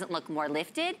face doesn't look more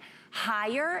lifted,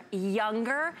 higher,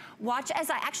 younger. Watch as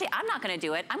I'm not gonna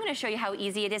do it. I'm gonna show you how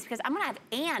easy it is because I'm gonna have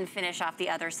Anne finish off the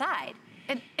other side.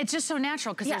 It's just so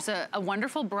natural because there's a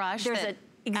wonderful brush that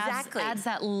adds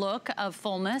that look of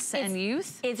fullness and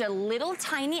youth. It's a little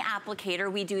tiny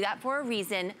applicator. We do that for a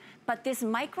reason. But this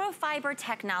microfiber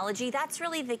technology, that's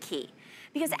really the key.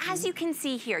 Because as you can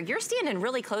see here, you're standing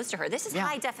really close to her. This is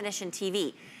high definition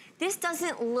TV. This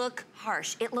doesn't look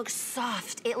harsh. It looks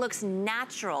soft. It looks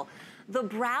natural. The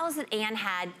brows that Anne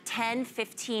had 10,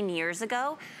 15 years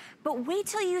ago, but wait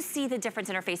till you see the difference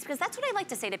in her face because that's what I like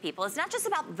to say to people. It's not just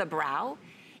about the brow.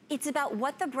 It's about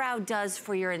what the brow does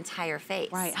for your entire face.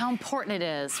 Right, how important it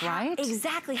is, right?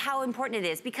 Exactly how important it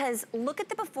is because look at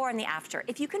the before and the after.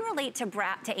 If you can relate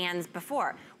to Anne's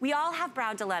before, we all have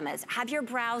brow dilemmas. Have your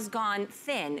brows gone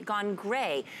thin, gone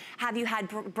gray? Have you had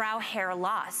brow hair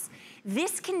loss?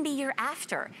 This can be your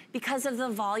after because of the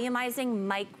volumizing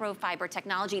microfiber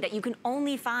technology that you can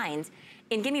only find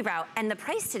in Gimme Brow, and the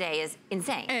price today is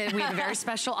insane. And we have a very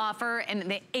special offer. In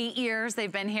the 8 years they've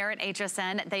been here at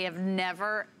HSN, they have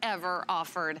never, ever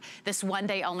offered this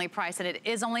one-day only price, and it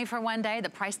is only for one day. The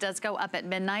price does go up at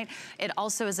midnight. It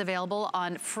also is available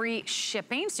on free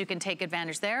shipping, so you can take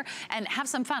advantage there and have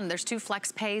some fun. There's 2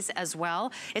 flex pays as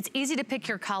well. It's easy to pick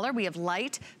your color. We have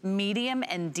light, medium,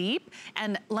 and deep.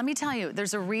 And let me tell you,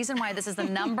 there's a reason why this is the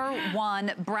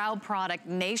 #1 brow product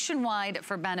nationwide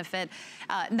for benefit,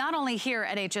 not only here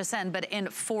at HSN, but in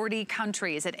 40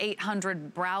 countries at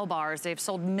 800 brow bars. They've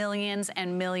sold millions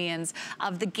and millions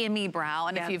of the Gimme Brow.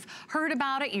 And if you've heard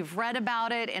about it, you've read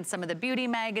about it in some of the beauty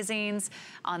magazines,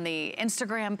 on the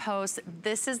Instagram posts,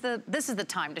 this is the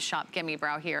time to shop Gimme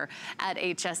Brow here at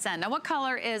HSN. Now, what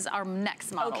color is our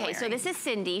next model wearing? So this is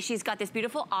Cindy. She's got this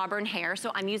beautiful auburn hair,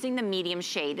 so I'm using the medium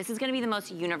shade. This is gonna be the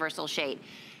most universal shade.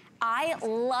 I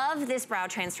love this brow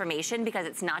transformation because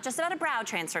it's not just about a brow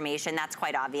transformation, that's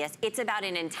quite obvious. It's about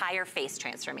an entire face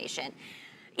transformation.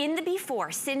 In the before,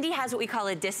 Cindy has what we call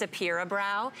a disappear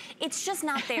brow. It's just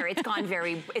not there. It's gone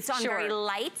very, very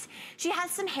light. She has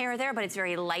some hair there, but it's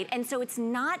very light. And so it's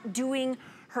not doing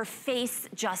her face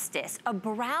justice. A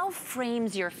brow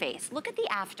frames your face. Look at the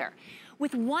after.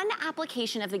 With one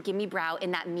application of the Gimme Brow in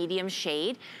that medium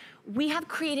shade, we have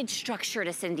created structure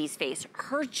to Cindy's face.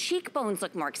 Her cheekbones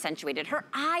look more accentuated. Her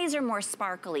eyes are more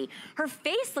sparkly. Her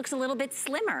face looks a little bit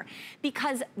slimmer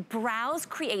because brows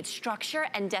create structure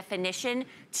and definition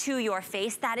to your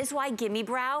face. That is why Gimme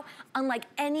Brow, unlike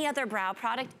any other brow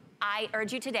product, I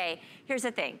urge you today, here's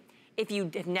the thing. If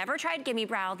you have never tried Gimme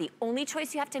Brow, the only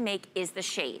choice you have to make is the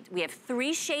shade. We have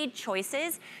 3 shade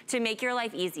choices to make your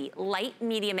life easy: light,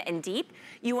 medium, and deep.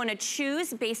 You wanna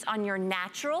choose based on your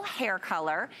natural hair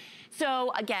color.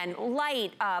 So again,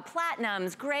 light,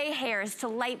 platinums, gray hairs to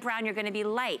light brown, you're gonna be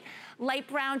light. Light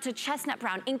brown to chestnut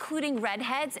brown, including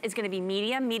redheads, is gonna be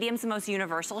medium. Medium's the most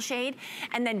universal shade.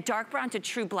 And then dark brown to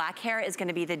true black hair is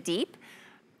gonna be the deep.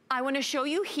 I wanna show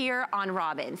you here on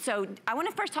Robin. So I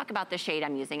wanna first talk about the shade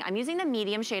I'm using. I'm using the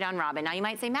medium shade on Robin. Now you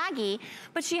might say, Maggie,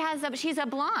 but she's a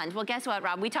blonde. Well, guess what,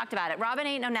 Rob? We talked about it. Robin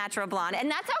ain't no natural blonde, and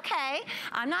that's okay.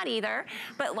 I'm not either.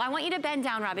 But I want you to bend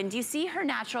down, Robin. Do you see her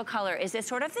natural color? Is this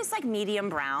sort of this like medium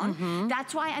brown?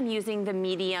 That's why I'm using the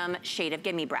medium shade of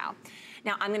Gimme Brow.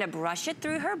 Now I'm gonna brush it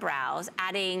through her brows,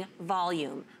 adding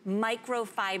volume,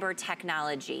 microfiber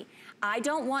technology. I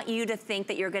don't want you to think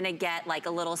that you're gonna get like a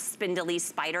little spindly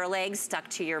spider leg stuck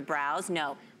to your brows.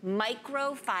 No,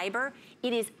 microfiber,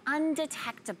 it is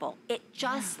undetectable. It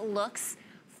just looks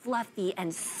fluffy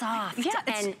and soft. Yeah,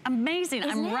 it's amazing.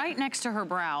 I'm right next to her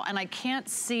brow and I can't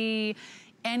see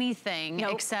anything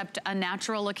except a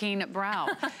natural looking brow.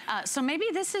 So maybe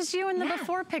this is you in the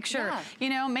before picture. You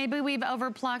know, maybe we've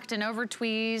overplucked and over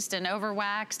tweezed and over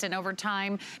waxed, and over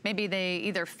time, maybe they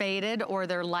either faded or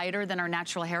they're lighter than our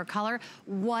natural hair color.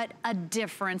 What a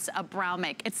difference a brow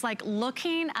make. It's like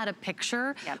looking at a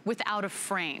picture without a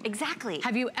frame. Exactly.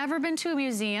 Have you ever been to a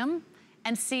museum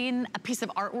and seen a piece of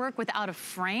artwork without a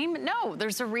frame? No,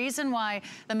 there's a reason why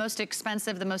the most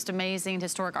expensive, the most amazing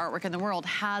historic artwork in the world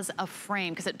has a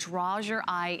frame, because it draws your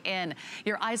eye in.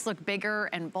 Your eyes look bigger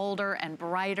and bolder and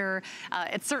brighter.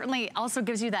 It certainly also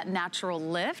gives you that natural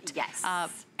lift. Yes.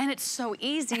 And it's so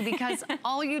easy because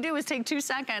all you do is take 2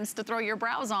 seconds to throw your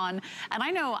brows on. And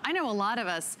I know a lot of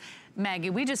us,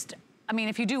 Maggie, we just, I mean,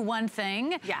 if you do one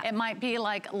thing, it might be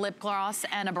like lip gloss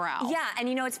and a brow. Yeah, and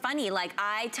you know, it's funny, like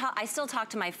I still talk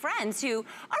to my friends who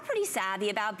are pretty savvy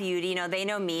about beauty. You know, they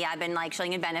know me. I've been like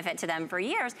showing a benefit to them for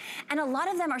years. And a lot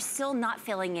of them are still not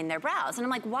filling in their brows. And I'm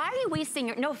like, why are you wasting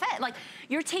your, no offense, like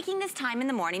you're taking this time in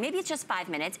the morning, maybe it's just 5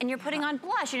 minutes, and you're putting on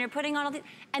blush and you're putting on all the,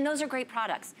 and those are great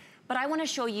products. But I wanna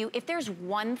show you, if there's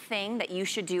one thing that you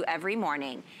should do every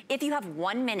morning, if you have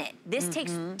 1 minute, this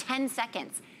takes 10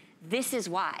 seconds, this is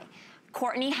why.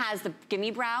 Courtney has the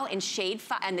Gimme Brow in shade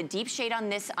 5, and the deep shade on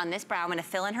this brow. I'm gonna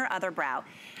fill in her other brow.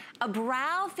 A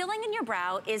brow, filling in your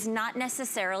brow is not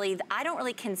necessarily, I don't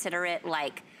really consider it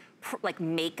like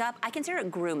makeup. I consider it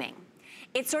grooming.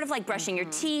 It's sort of like brushing your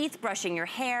teeth, brushing your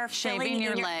hair, shaving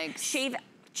your legs.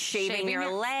 Shaving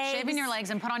your legs. Shaving your legs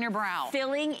and put on your brow.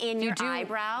 Filling in your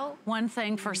eyebrow. One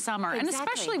thing for summer, and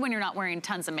especially when you're not wearing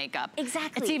tons of makeup.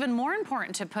 Exactly. It's even more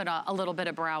important to put a little bit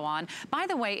of brow on. By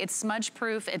the way, it's smudge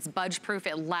proof, it's budge proof,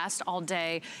 it lasts all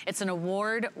day. It's an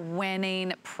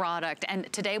award-winning product.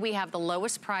 And today we have the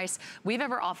lowest price we've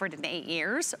ever offered in 8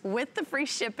 years with the free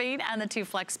shipping and the 2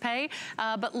 flex pay.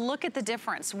 But look at the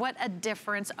difference. What a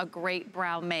difference a great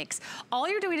brow makes. All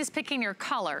you're doing is picking your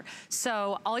color.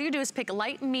 So all you do is pick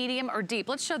light, medium, or deep.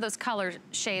 Let's show those color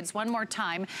shades one more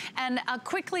time. And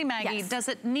quickly, Maggie, does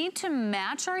it need to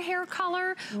match our hair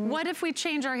color? What if we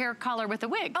change our hair color with a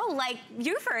wig? Oh, like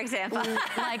you, for example.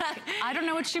 Like, I don't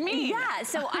know what you mean. Yeah,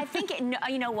 so I think,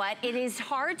 you know what? It is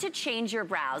hard to change your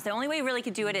brows. The only way we really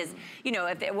could do it is, you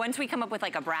know, once we come up with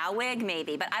like a brow wig,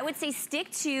 maybe. But I would say stick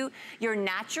to your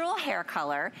natural hair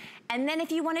color. And then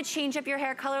if you want to change up your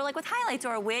hair color, like with highlights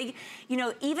or a wig, you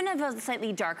know, even if a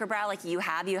slightly darker brow like you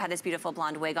have this beautiful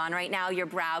blonde wig on right now, your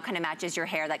brow kind of matches your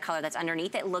hair, that color that's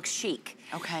underneath, it looks chic.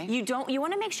 Okay. You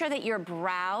want to make sure that your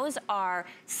brows are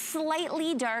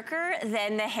slightly darker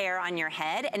than the hair on your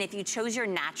head. And if you chose your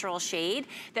natural shade,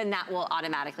 then that will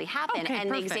automatically happen. Okay, and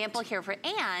perfect. the example here for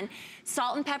Anne,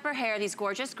 salt and pepper hair, these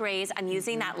gorgeous grays, I'm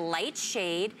using that light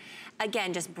shade.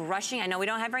 Again, just brushing, I know we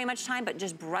don't have very much time, but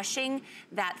just brushing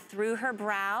that through her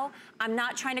brow. I'm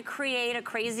not trying to create a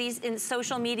crazy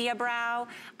social media brow.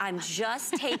 I'm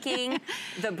just taking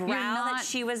the brow that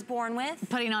she was born with.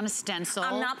 Putting on a stencil.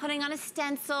 I'm not putting on a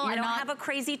stencil. I don't have a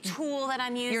crazy tool that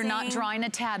I'm using. You're not drawing a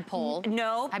tadpole.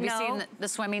 No, Have you seen the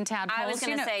swimming tadpoles? I was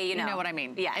gonna say, you know what I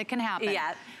mean. Yeah. It can happen.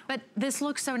 Yeah. But this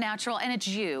looks so natural, and it's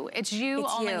you. It's you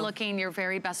only looking your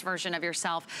very best version of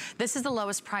yourself. This is the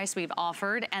lowest price we've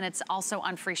offered, and it's also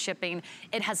on free shipping.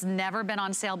 It has never been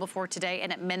on sale before today,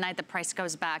 and at midnight the price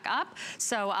goes back up.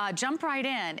 So jump right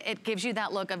in. It gives you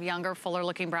that look of younger, fuller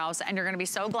looking brows, and you're gonna be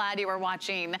so glad you were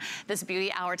watching this beauty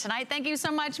hour tonight. Thank you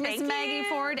so much, Miss Maggie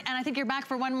Ford, and I think you're back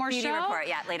for one more beauty show. report,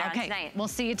 later on tonight. We'll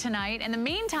see you tonight. In the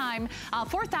meantime,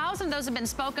 4,000 of those have been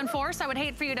spoken for, so I would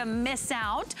hate for you to miss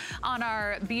out on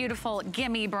our beautiful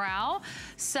Gimme Brow.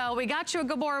 So we got you a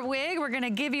Gabor wig, we're gonna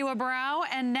give you a brow,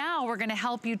 and now we're gonna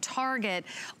help you target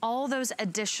all those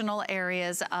additional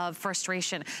areas of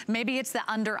frustration. Maybe it's the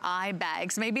under eye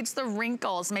bags, maybe it's the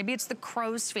wrinkles, maybe it's the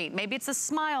crow's feet, maybe it's the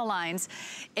smile lines.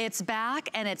 It's back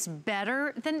and it's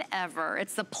better than ever.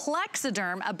 It's the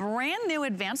Plexaderm, a brand new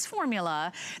advanced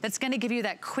formula that's gonna give you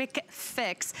that quick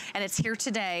fix, and it's here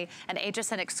today, an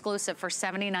HSN exclusive for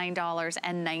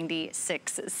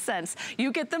 $79.96.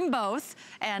 You get them both,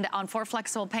 and on 4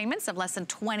 flexible payments of less than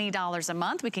 $20 a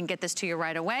month, we can get this to you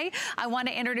right away. I want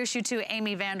to introduce you to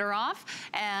Amy Vanderhoff,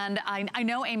 and I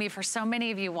know, Amy, for so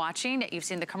many of you watching, you've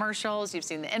seen the commercials, you've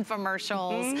seen the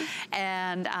infomercials,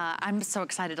 and I'm so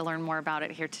excited to learn more about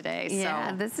it here today.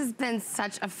 Yeah, this has been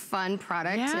such a fun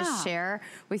product to share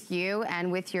with you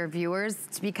and with your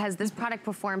viewers, because this product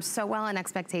performs so well in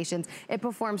expectations. It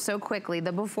performs so quickly.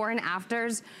 The before and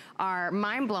afters are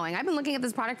mind-blowing. I've been looking at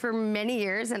this product for many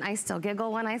years, and I still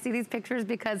giggle when I see these pictures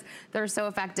because they're so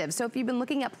effective. So if you've been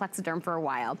looking at Plexaderm for a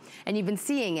while and you've been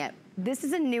seeing it, this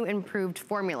is a new improved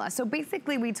formula. So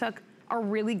basically we took a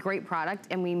really great product,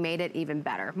 and we made it even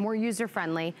better. More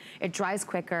user-friendly, it dries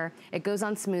quicker, it goes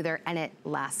on smoother, and it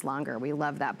lasts longer. We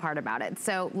love that part about it.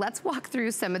 So let's walk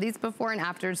through some of these before and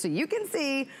afters so you can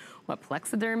see what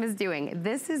Plexaderm is doing.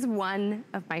 This is one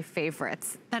of my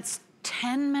favorites. That's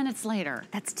 10 minutes later.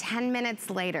 That's 10 minutes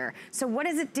later. So what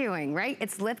is it doing, right?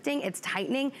 It's lifting, it's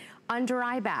tightening under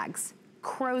eye bags,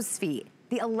 crow's feet,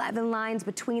 the 11 lines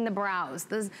between the brows,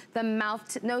 the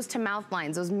nose to mouth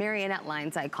lines, those marionette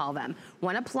lines I call them.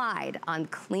 When applied on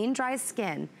clean, dry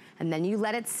skin, and then you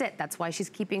let it sit, that's why she's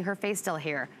keeping her face still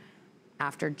here.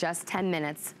 After just 10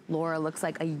 minutes, Laura looks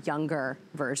like a younger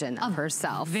version of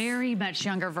herself. Very much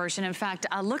younger version. In fact,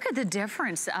 look at the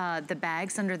difference. The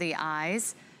bags under the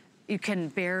eyes, you can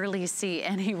barely see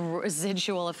any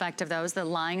residual effect of those. The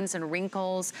lines and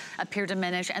wrinkles appear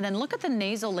diminished. And then look at the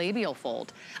nasolabial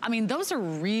fold. I mean, those are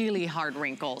really hard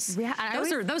wrinkles. Yeah,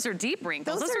 those are deep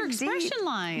wrinkles. Those are expression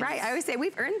lines. Right, I always say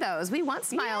we've earned those. We want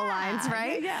smile lines,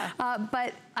 right?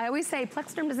 But I always say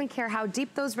Plexaderm doesn't care how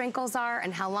deep those wrinkles are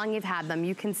and how long you've had them.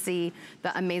 You can see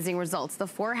the amazing results. The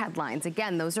forehead lines,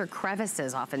 again, those are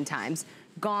crevices oftentimes.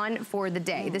 Gone for the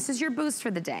day. This is your boost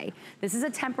for the day. This is a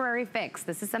temporary fix.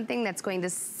 This is something that's going to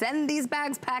send these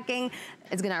bags packing.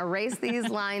 It's gonna erase these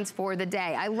lines for the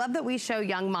day. I love that we show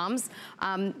young moms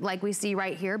like we see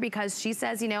right here, because she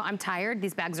says, you know, I'm tired.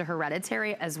 These bags are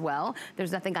hereditary as well.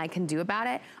 There's nothing I can do about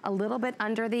it. A little bit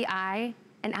under the eye,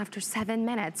 and after 7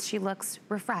 minutes, she looks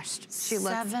refreshed. She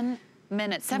looks 7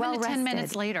 minutes, 7 to 10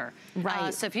 minutes later.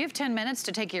 Right. So if you have 10 minutes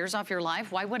to take years off your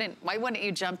life, why wouldn't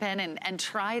you jump in and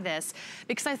try this?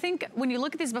 Because I think when you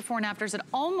look at these before and afters, it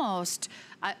almost,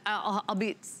 I'll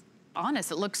be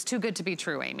honest, it looks too good to be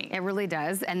true, Amy. It really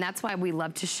does, and that's why we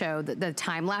love to show the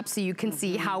time lapse so you can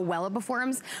see how well it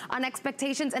performs on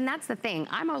expectations. And that's the thing,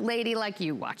 I'm a lady like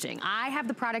you watching. I have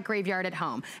the product graveyard at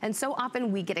home, and so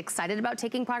often we get excited about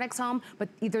taking products home, but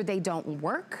either they don't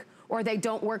work or they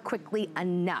don't work quickly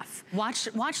enough. Watch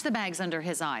the bags under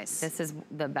his eyes. This is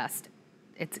the best.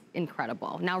 It's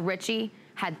incredible. Now Richie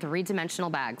had 3-dimensional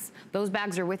bags. Those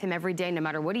bags are with him every day, no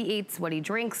matter what he eats, what he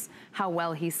drinks, how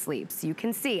well he sleeps. You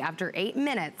can see after 8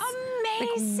 minutes.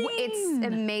 Amazing. Like, it's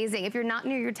amazing. If you're not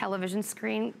near your television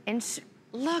screen,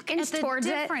 look at the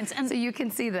difference. And so you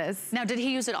can see this. Now, did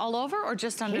he use it all over or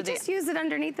just under He just used it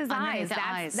underneath his eyes.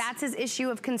 That's his issue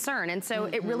of concern. And so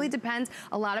it really depends.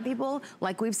 A lot of people,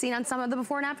 like we've seen on some of the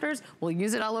before and afters, will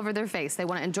use it all over their face. They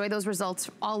want to enjoy those results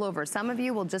all over. Some of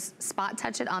you will just spot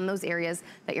touch it on those areas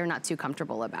that you're not too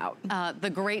comfortable about. The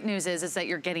great news is that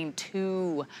you're getting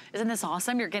 2. Isn't this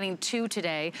awesome? You're getting 2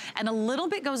 today. And a little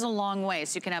bit goes a long way.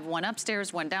 So you can have 1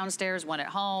 upstairs, 1 downstairs, 1 at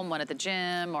home, 1 at the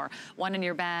gym, or 1 in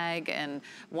your bag, and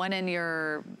 1 in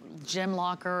your gym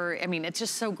locker. I mean, it's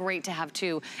just so great to have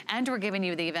 2. And we're giving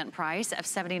you the event price of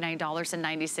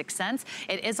 $79.96.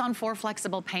 It is on 4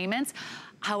 flexible payments.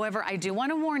 However, I do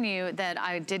want to warn you that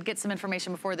I did get some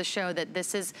information before the show that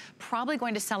this is probably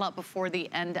going to sell out before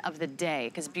the end of the day,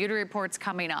 because Beauty Report's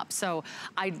coming up. So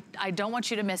I don't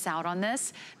want you to miss out on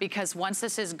this, because once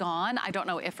this is gone, I don't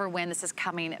know if or when this is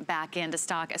coming back into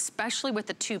stock, especially with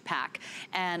the 2-pack.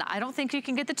 And I don't think you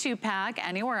can get the 2-pack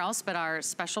anywhere else but our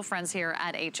special friends here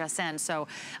at HSN. So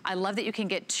I love that you can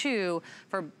get 2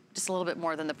 for just a little bit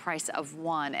more than the price of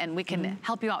 1. And we can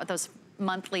help you out with those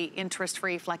monthly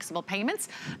interest-free flexible payments.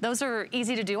 Those are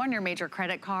easy to do on your major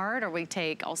credit card, or we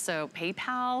take also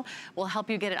PayPal. We'll help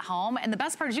you get it home. And the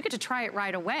best part is you get to try it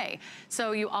right away.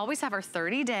 So you always have our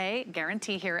 30-day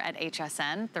guarantee here at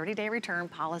HSN, 30-day return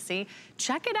policy.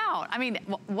 Check it out. I mean,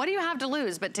 what do you have to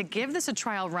lose but to give this a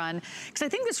trial run? Because I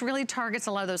think this really targets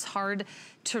a lot of those hard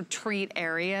to treat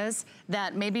areas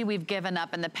that maybe we've given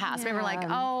up in the past. Maybe we're like,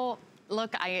 oh,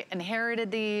 look, I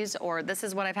inherited these, or this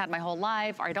is what I've had my whole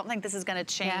life, or I don't think this is gonna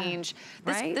change.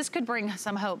 This could bring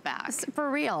some hope back.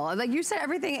 For real, like you said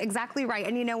everything exactly right.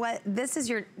 And you know what? This is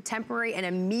your temporary and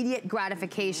immediate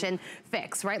gratification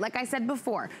fix, right? Like I said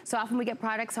before, so often we get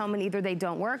products home and either they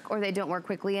don't work or they don't work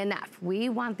quickly enough. We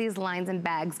want these lines and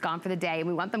bags gone for the day, and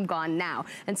we want them gone now.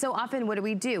 And so often, what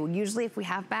do? Usually if we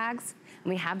have bags, and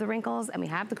we have the wrinkles, and we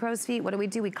have the crow's feet, what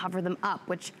do? We cover them up,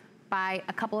 which by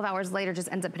a couple of hours later just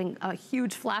ends up putting a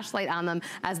huge flashlight on them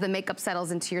as the makeup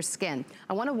settles into your skin.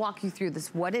 I wanna walk you through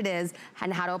this, what it is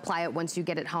and how to apply it once you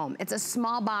get it home. It's a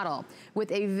small bottle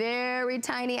with a very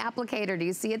tiny applicator. Do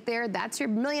you see it there? That's your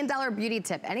 $1 million beauty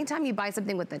tip. Anytime you buy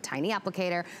something with a tiny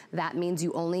applicator, that means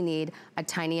you only need a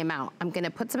tiny amount. I'm gonna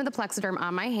put some of the Plexaderm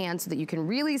on my hand so that you can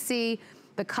really see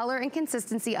the color and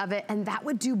consistency of it, and that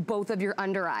would do both of your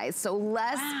under eyes. So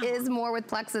less is more with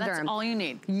Plexaderm. That's all you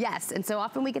need. Yes, and so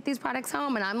often we get these products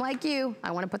home, and I'm like you,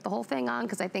 I want to put the whole thing on,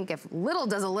 because I think if little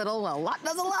does a little, well, a lot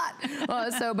does a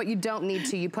lot. But you don't need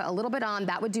to. You put a little bit on,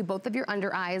 that would do both of your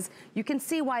under eyes. You can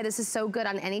see why this is so good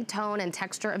on any tone and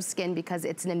texture of skin, because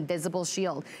it's an invisible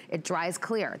shield. It dries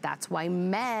clear. That's why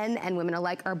men and women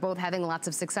alike are both having lots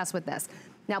of success with this.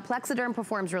 Now, Plexaderm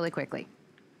performs really quickly.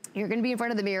 You're gonna be in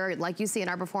front of the mirror, like you see in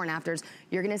our before and afters.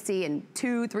 You're gonna see in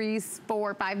 2, 3,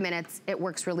 4, 5 minutes, it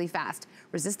works really fast.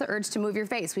 Resist the urge to move your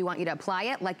face. We want you to apply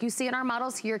it like you see in our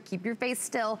models here. Keep your face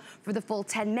still for the full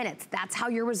 10 minutes. That's how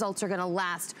your results are gonna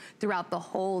last throughout the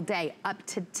whole day, up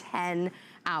to 10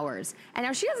 hours. And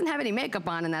now she doesn't have any makeup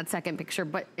on in that second picture,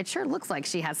 but it sure looks like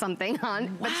she has something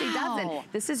on, but she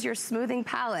doesn't. This is your smoothing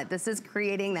palette. This is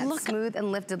creating that smooth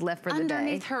and lifted lift for the day.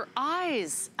 Underneath her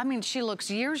eyes, I mean, she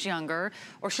looks years younger,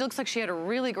 or she looks like she had a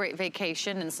really great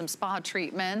vacation and some spa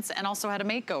treatments and also had a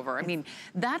makeover. I mean,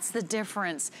 that's the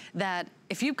difference, that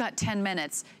if you've got 10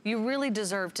 minutes, you really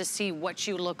deserve to see what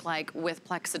you look like with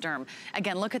Plexaderm.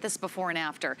 Again, look at this before and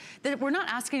after. We're not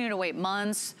asking you to wait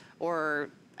months or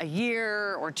a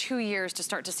year or 2 years to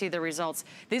start to see the results.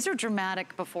 These are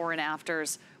dramatic before and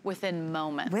afters within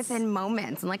moments. Within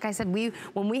moments. And like I said,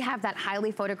 when we have that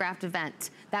highly photographed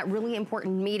event, that really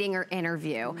important meeting or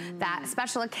interview, that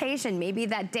special occasion, maybe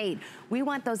that date, we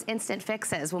want those instant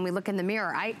fixes when we look in the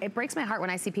mirror. It breaks my heart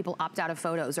when I see people opt out of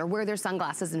photos or wear their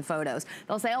sunglasses in photos.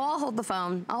 They'll say, oh, I'll hold the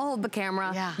phone, I'll hold the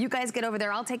camera. Yeah. You guys get over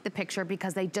there, I'll take the picture,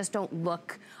 because they just don't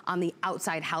look on the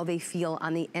outside how they feel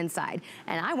on the inside.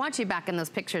 And I want you back in those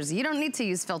pictures. You don't need to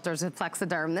use filters with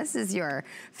Plexaderm. This is your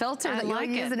filter that you're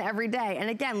using every day. And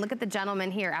again, look at the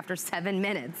gentleman here after 7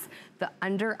 minutes. The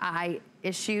under eye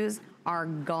issues are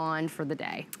gone for the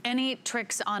day. Any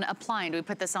tricks on applying? Do we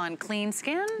put this on clean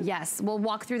skin? Yes, we'll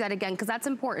walk through that again, because that's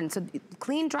important. So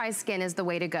clean, dry skin is the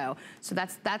way to go. So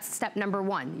that's step number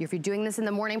 1. If you're doing this in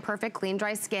the morning, perfect, clean,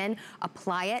 dry skin,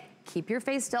 apply it. Keep your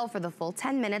face still for the full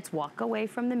 10 minutes. Walk away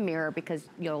from the mirror, because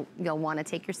you'll want to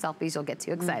take your selfies. You'll get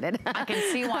too excited. I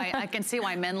can see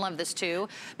why men love this too,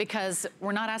 because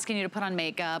we're not asking you to put on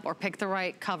makeup or pick the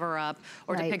right cover up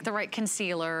or to pick the right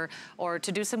concealer or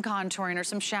to do some contouring or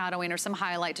some shadowing or some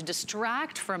highlight to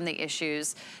distract from the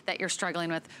issues that you're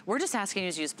struggling with. We're just asking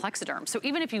you to use Plexaderm. So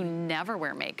even if you never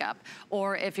wear makeup,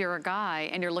 or if you're a guy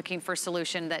and you're looking for a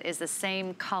solution that is the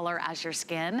same color as your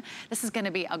skin, this is going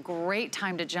to be a great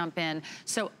time to jump in.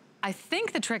 So I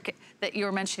think the trick that you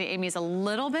were mentioning, Amy, is a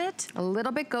little bit. A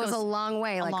little bit goes a long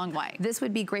way. A long way. This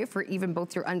would be great for even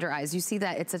both your under eyes. You see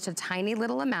that it's such a tiny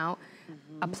little amount.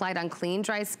 Applied on clean,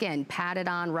 dry skin, pat it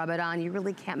on, rub it on. You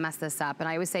really can't mess this up. And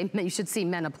I always say you should see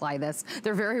men apply this.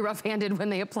 They're very rough-handed when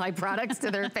they apply products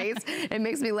to their face. It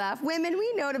makes me laugh. Women,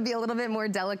 we know to be a little bit more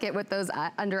delicate with those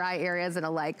under eye areas and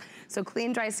alike. So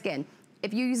clean, dry skin.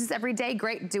 If you use this every day,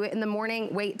 great. Do it in the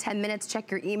morning. Wait 10 minutes, check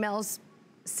your emails.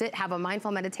 Sit, have a mindful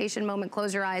meditation moment,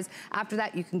 close your eyes. After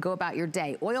that, you can go about your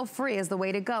day. Oil-free is the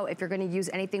way to go if you're gonna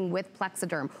use anything with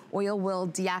Plexaderm. Oil will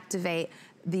deactivate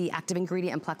the active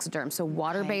ingredient in Plexaderm. So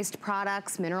water-based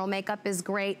products, mineral makeup is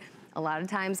great. A lot of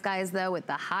times, guys, though, with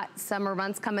the hot summer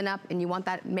months coming up and you want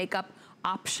that makeup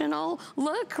optional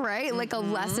look, right? Like a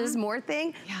less is more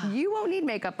thing. Yeah. You won't need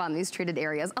makeup on these treated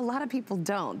areas. A lot of people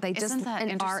don't. They just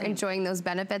are enjoying those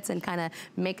benefits and kind of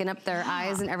making up their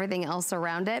eyes and everything else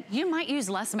around it. You might use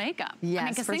less makeup. Yes, I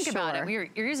mean, because think about it.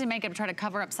 You're using makeup to try to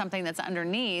cover up something that's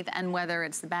underneath, and whether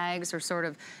it's the bags or sort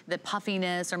of the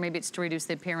puffiness, or maybe it's to reduce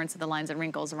the appearance of the lines and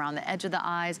wrinkles around the edge of the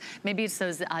eyes. Maybe it's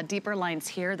those deeper lines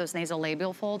here, those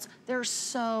nasolabial folds. They're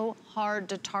so hard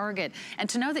to target. And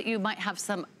to know that you might have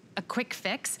a quick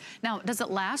fix. Now, does it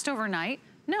last overnight?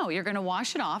 No, you're gonna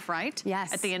wash it off, right?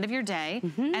 Yes. At the end of your day.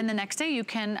 And the next day you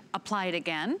can apply it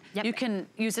again. Yep. You can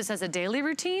use this as a daily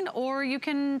routine, or you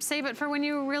can save it for when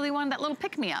you really want that little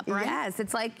pick-me-up, right? Yes,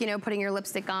 it's like, you know, putting your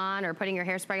lipstick on or putting your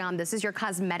hairspray on. This is your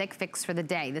cosmetic fix for the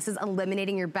day. This is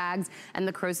eliminating your bags and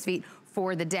the crow's feet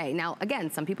for the day. Now,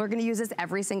 again, some people are gonna use this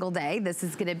every single day. This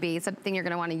is gonna be something you're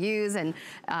gonna wanna use, and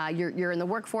you're in the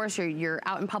workforce, you're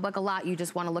out in public a lot, you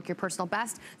just wanna look your personal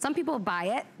best. Some people buy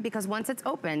it because once it's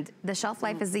opened, the shelf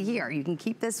life is a year. You can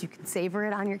keep this, you can savor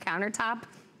it on your countertop.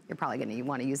 You're probably gonna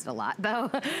wanna use it a lot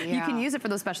though. Yeah. You can use it for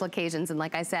those special occasions and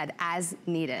like I said, as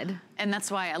needed. And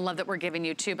that's why I love that we're giving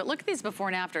you two. But look at these before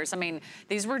and afters. I mean,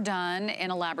 these were done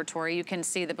in a laboratory. You can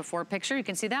see the before picture, you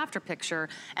can see the after picture,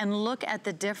 and look at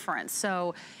the difference.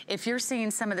 So if you're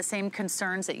seeing some of the same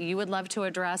concerns that you would love to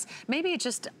address, maybe it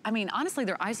just, I mean, honestly,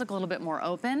 their eyes look a little bit more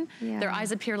open. Yeah. Their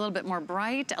eyes appear a little bit more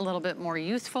bright, a little bit more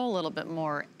youthful, a little bit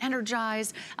more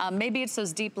energized. Maybe it's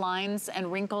those deep lines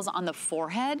and wrinkles on the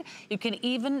forehead. You can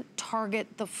even target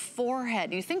the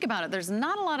forehead. You think about it, there's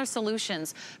not a lot of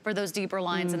solutions for those deeper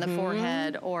lines in the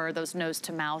forehead or those nose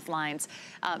to mouth lines.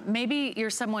 Maybe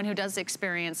you're someone who does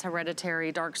experience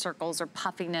hereditary dark circles or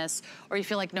puffiness, or you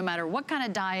feel like no matter what kind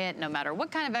of diet, no matter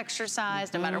what kind of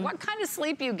exercise, no matter what kind of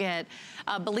sleep you get,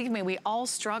 believe me, we all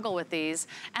struggle with these.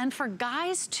 And for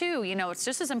guys too, you know, it's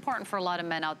just as important for a lot of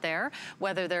men out there,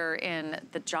 whether they're in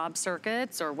the job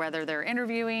circuits or whether they're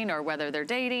interviewing or whether they're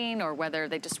dating or whether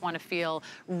they just want to feel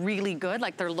really good,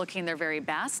 like they're looking their very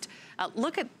best.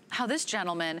 Look at how this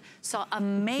gentleman saw a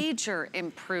major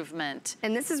improvement.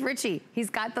 And this is Richie. He's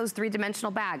got those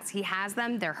three-dimensional bags. He has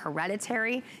them, they're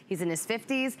hereditary. He's in his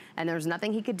 50s and there's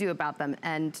nothing he could do about them.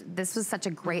 And this was such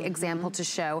a great example to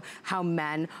show how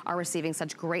men are receiving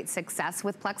such great success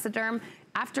with Plexaderm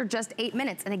after just 8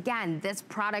 minutes. And again, this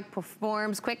product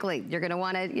performs quickly. You're gonna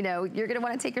wanna, you know, you're gonna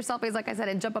wanna take your selfies, like I said,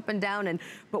 and jump up and down,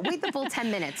 but wait the full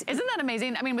 10 minutes. Isn't that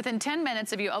amazing? I mean, within 10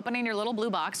 minutes of you opening your little blue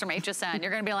box from HSN,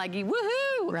 you're gonna be like,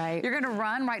 woohoo! Right. You're gonna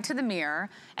run right to the mirror,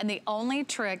 and the only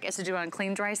trick is to do it on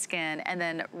clean, dry skin, and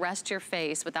then rest your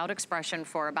face without expression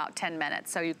for about 10 minutes.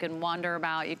 So you can wander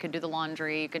about, you can do the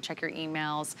laundry, you can check your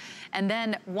emails, and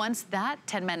then once that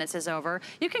 10 minutes is over,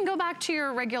 you can go back to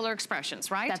your regular expressions,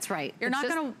 right? That's right. You're not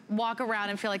gonna walk around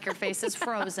and feel like your face is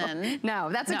frozen.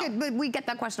 No, that's a good, but we get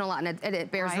that question a lot and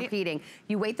it bears repeating.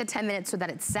 You wait the 10 minutes so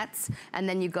that it sets and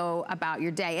then you go about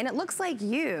your day. And it looks like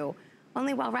you,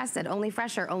 only well rested, only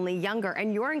fresher, only younger,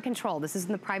 and you're in control. This is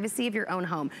in the privacy of your own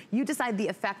home. You decide the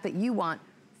effect that you want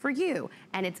for you.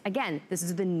 And it's, again, this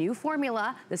is the new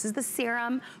formula. This is the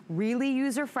serum, really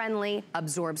user-friendly,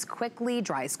 absorbs quickly,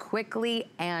 dries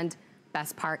quickly, and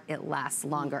best part, it lasts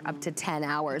longer, up to 10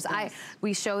 hours. Yes.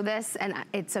 We show this and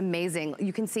it's amazing.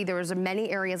 You can see there was many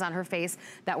areas on her face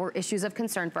that were issues of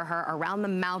concern for her. Around the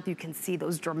mouth, you can see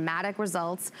those dramatic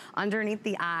results. Underneath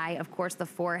the eye, of course, the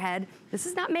forehead. This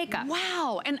is not makeup.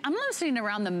 Wow, and I'm noticing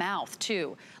around the mouth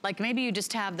too. Like maybe you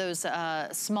just have those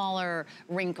smaller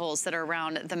wrinkles that are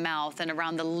around the mouth and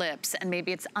around the lips, and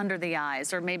maybe it's under the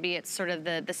eyes, or maybe it's sort of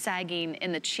the sagging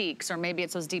in the cheeks, or maybe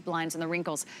it's those deep lines in the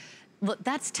wrinkles. Look,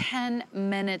 that's 10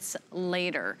 minutes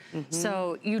later.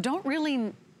 So you don't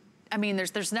really, I mean,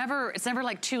 it's never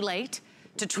like too late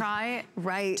to try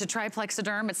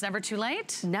Plexaderm. It's never too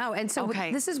late? No, and so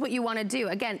this is what you wanna do.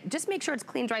 Again, just make sure it's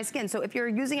clean, dry skin. So if you're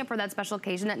using it for that special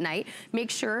occasion at night, make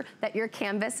sure that your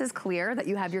canvas is clear, that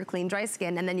you have your clean, dry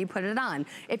skin, and then you put it on.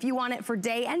 If you want it for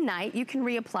day and night, you can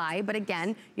reapply, but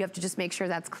again, you have to just make sure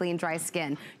that's clean, dry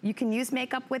skin. You can use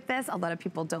makeup with this. A lot of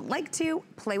people don't like to.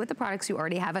 Play with the products you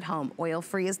already have at home.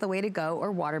 Oil-free is the way to go,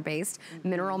 or water-based.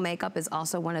 Mineral makeup is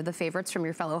also one of the favorites from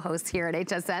your fellow hosts here at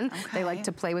HSN. They like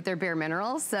to play with their bare minerals.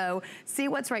 So see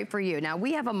what's right for you. Now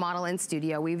we have a model in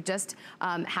studio. We've just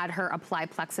had her apply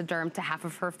Plexaderm to half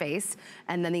of her face,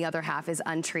 and then the other half is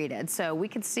untreated. So we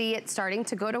can see it starting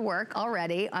to go to work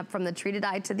already, from the treated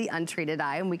eye to the untreated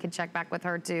eye, and we can check back with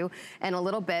her too in a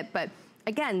little bit. But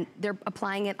again, they're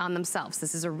applying it on themselves.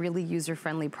 This is a really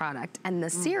user-friendly product, and the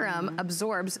serum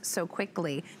absorbs so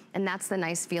quickly. And that's the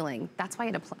nice feeling. That's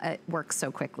why it works so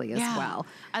quickly as well.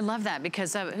 I love that,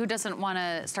 because who doesn't want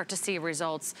to start to see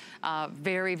results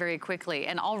very, very quickly?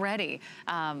 And already,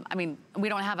 I mean, we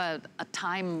don't have a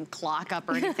time clock up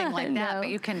or anything like that, but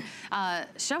you can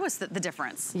show us the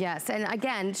difference. Yes, and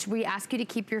again, we ask you to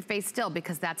keep your face still,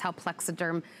 because that's how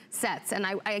Plexaderm sets. And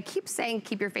I keep saying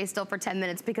keep your face still for 10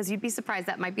 minutes, because you'd be surprised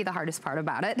that might be the hardest part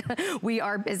about it. We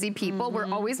are busy people. We're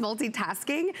always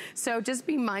multitasking. So just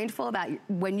be mindful that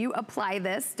when you apply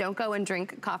this, don't go and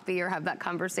drink coffee or have that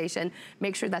conversation.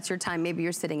 Make sure that's your time. Maybe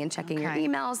you're sitting and checking your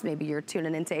emails. Maybe you're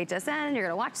tuning into HSN. You're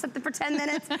gonna watch something for 10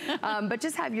 minutes. But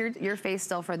just have your face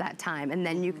still for that time, and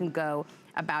then you can go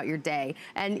about your day.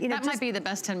 And you know, that might be the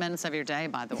best 10 minutes of your day,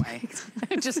 by the way.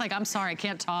 Just like, I'm sorry, I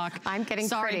can't talk. I'm getting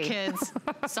sorry, pretty. Kids.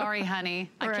 Sorry, honey.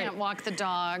 I can't walk the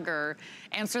dog or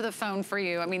answer the phone for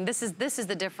you. I mean, this is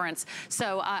the difference.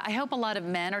 So I hope a lot of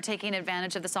men are taking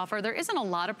advantage of this offer. There isn't a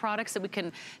lot of products that we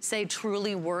can say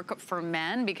truly work for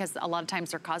men, because a lot of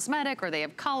times they're cosmetic, or they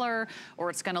have color, or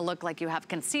it's gonna look like you have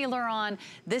concealer on.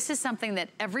 This is something that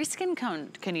every skin tone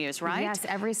can use, right? Yes,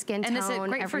 every skin tone. And is it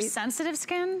great for sensitive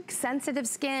skin? Sensitive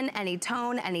sensitive skin, any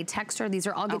tone, any texture, these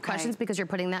are all good questions because you're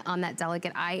putting that on that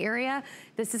delicate eye area.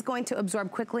 This is going to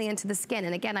absorb quickly into the skin.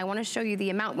 And again, I wanna show you the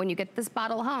amount. When you get this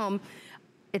bottle home,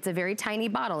 it's a very tiny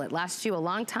bottle. It lasts you a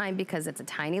long time because it's a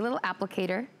tiny little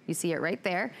applicator. You see it right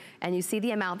there. And you see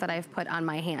the amount that I've put on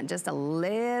my hand. Just a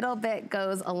little bit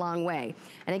goes a long way.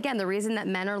 And again, the reason that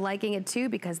men are liking it too,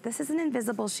 because this is an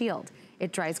invisible shield.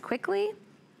 It dries quickly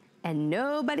and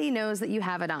nobody knows that you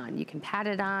have it on. You can pat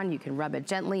it on, you can rub it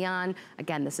gently on.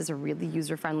 Again, this is a really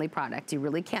user-friendly product. You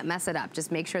really can't mess it up.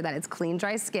 Just make sure that it's clean,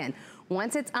 dry skin.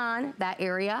 Once it's on that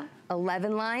area,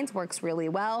 11 lines works really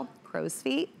well. Crow's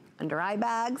feet, under eye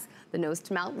bags, the nose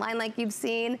to mouth line like you've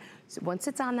seen. So once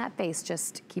it's on that face,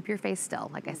 just keep your face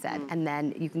still, like I said, and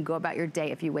then you can go about your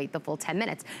day if you wait the full 10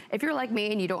 minutes. If you're like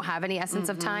me and you don't have any essence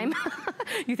of time,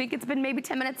 you think it's been maybe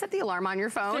 10 minutes, set the alarm on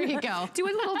your phone. There you go. Do a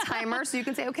little timer so you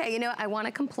can say, okay, you know, I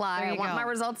wanna comply, I want my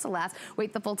results to last,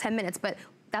 wait the full 10 minutes, but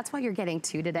that's why you're getting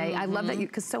two today. I love that you,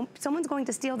 because someone's going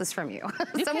to steal this from you.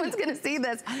 Someone's gonna see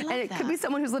this, and it could be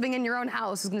someone who's living in your own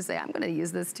house who's gonna say, I'm gonna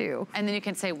use this too. And then you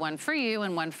can say one for you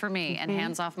and one for me, and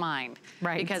hands off mine.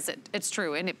 Right. Because it's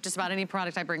true, and just about any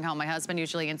product I bring home, my husband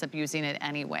usually ends up using it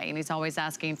anyway, and he's always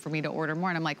asking for me to order more,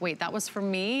 and I'm like, wait, that was for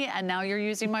me, and now you're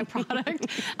using my product?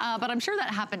 But I'm sure that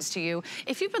happens to you.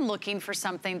 If you've been looking for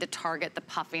something to target the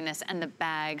puffiness and the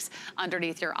bags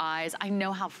underneath your eyes, I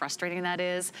know how frustrating that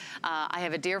is. I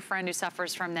have a dear friend who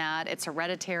suffers from that. It's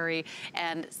hereditary,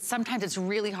 and sometimes it's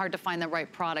really hard to find the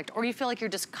right product, or you feel like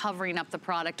you're just covering up the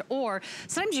product, or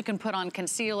sometimes you can put on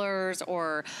concealers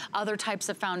or other types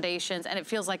of foundations and it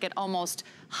feels like it almost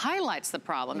highlights the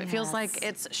problem. It feels like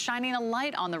it's shining a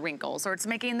light on the wrinkles, or it's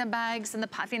making the bags and the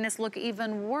puffiness look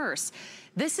even worse.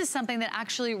 This is something that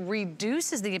actually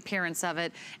reduces the appearance of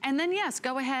it. And then yes,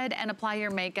 go ahead and apply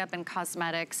your makeup and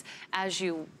cosmetics as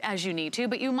you need to,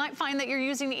 but you might find that you're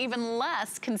using even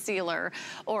less concealer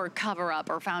or cover up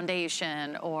or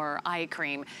foundation or eye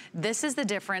cream. This is the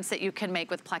difference that you can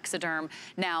make with Plexaderm.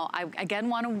 Now, I again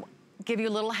want to give you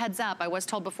a little heads up. I was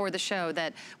told before the show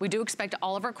that we do expect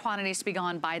all of our quantities to be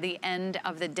gone by the end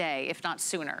of the day, if not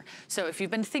sooner. So if you've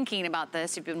been thinking about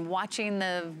this, you've been watching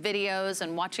the videos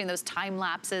and watching those time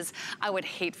lapses, I would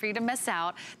hate for you to miss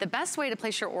out. The best way to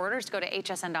place your order is to go to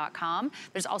hsn.com.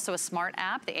 There's also a smart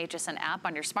app, the HSN app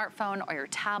on your smartphone or your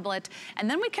tablet, and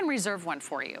then we can reserve one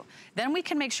for you. Then we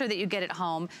can make sure that you get it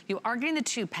home. You are getting the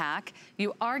 2-pack.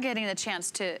 You are getting a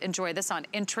chance to enjoy this on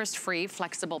interest-free,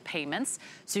 flexible payments.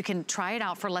 So you can try it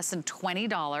out for less than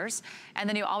 $20. And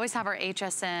then you always have our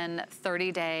HSN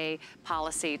 30-day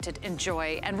policy to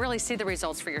enjoy and really see the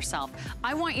results for yourself.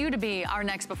 I want you to be our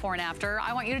next before and after.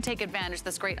 I want you to take advantage of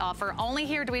this great offer. Only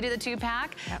here do we do the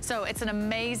 2-pack. So it's an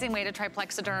amazing way to try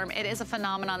Plexaderm. It is a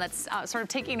phenomenon that's sort of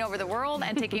taking over the world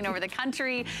and taking over the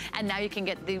country. And now you can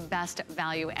get the best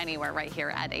value anywhere right here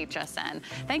at HSN.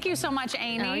 Thank you so much,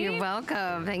 Amy. Oh, you're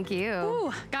welcome. Thank you.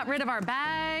 Ooh, got rid of our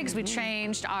bags. We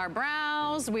changed our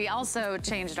brows. We also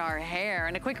changed our hair.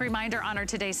 And a quick reminder on our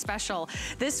today's special.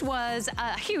 This was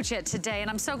a huge hit today, and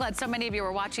I'm so glad so many of you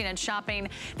are watching and shopping.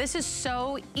 This is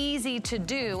so easy to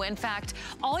do. In fact,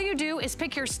 all you do is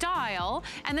pick your style,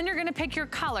 and then you're gonna pick your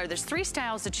color. There's 3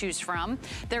 styles to choose from.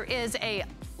 There is a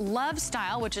Love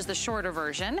style, which is the shorter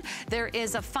version. There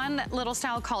is a fun little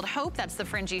style called Hope, that's the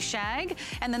fringy shag.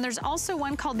 And then there's also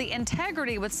one called the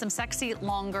Integrity with some sexy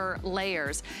longer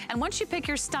layers. And once you pick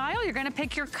your style, you're gonna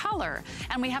pick your color.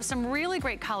 And we have some really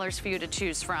great colors for you to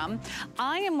choose from.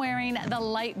 I am wearing the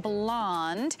light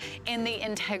blonde in the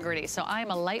Integrity. So I'm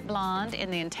a light blonde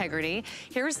in the Integrity.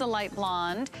 Here's the light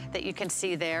blonde that you can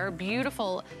see there.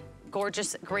 Beautiful,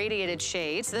 gorgeous gradiated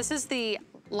shades. This is the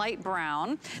light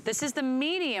brown. This is the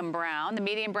medium brown. The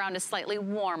medium brown is slightly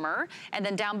warmer. And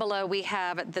then down below we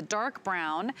have the dark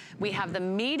brown. We have the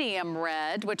medium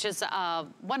red, which is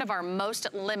one of our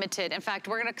most limited. In fact,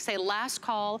 we're gonna say last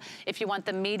call if you want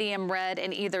the medium red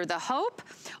in either the Hope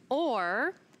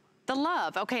or the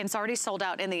Love. Okay, and it's already sold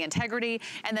out in the Integrity.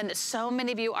 And then so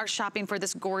many of you are shopping for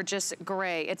this gorgeous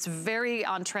gray. It's very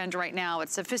on trend right now.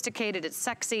 It's sophisticated, it's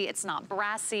sexy, it's not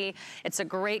brassy. It's a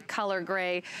great color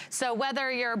gray. So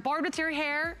whether you're bored with your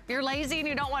hair, you're lazy and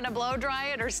you don't want to blow dry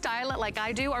it or style it like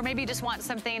I do, or maybe you just want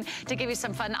something to give you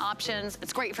some fun options.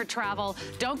 It's great for travel.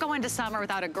 Don't go into summer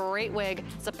without a great wig.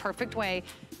 It's a perfect way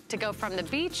to go from the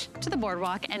beach to the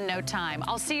boardwalk in no time.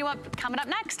 I'll see you coming up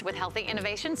next with Healthy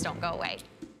Innovations. Don't go away.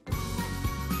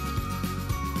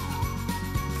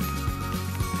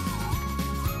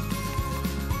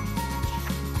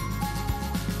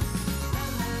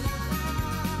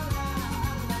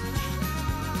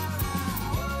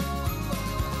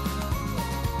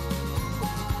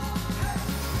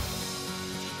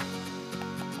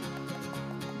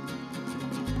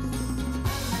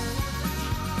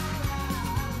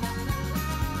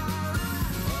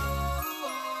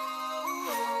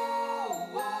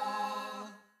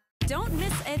 Don't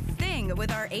miss a thing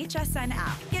with our HSN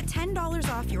app. Get $10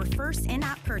 off your first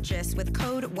in-app purchase with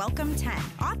code WELCOME10.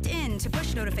 Opt in to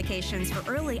push notifications for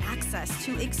early access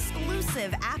to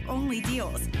exclusive app-only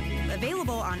deals.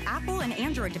 Available on Apple and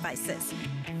Android devices.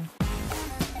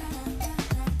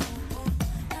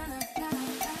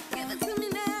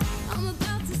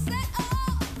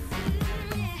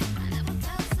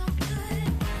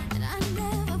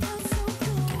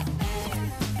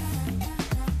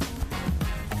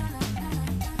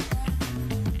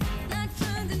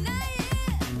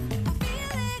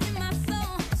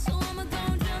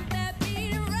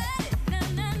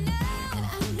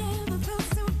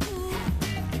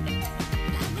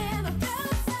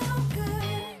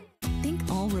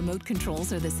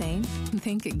 Controls are the same?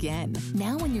 Think again.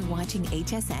 Now when you're watching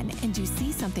HSN and you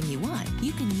see something you want,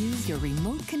 you can use your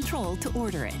remote control to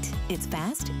order it. It's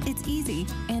fast, it's easy,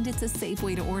 and it's a safe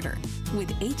way to order. With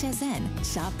HSN,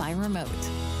 shop by remote.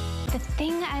 The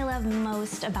thing I love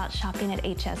most about shopping at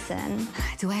HSN.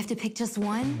 Do I have to pick just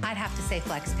one? I'd have to say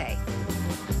FlexPay.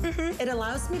 It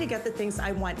allows me to get the things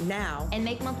I want now And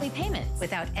make monthly payments.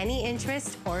 without any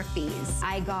interest or fees.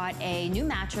 I got a new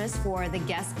mattress for the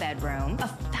guest bedroom, a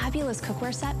fabulous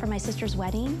cookware set for my sister's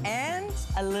wedding, And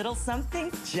a little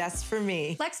something just for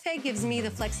me. FlexPay gives me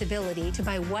the flexibility to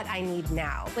buy what I need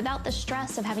now. without the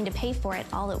stress of having to pay for it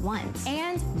all at once.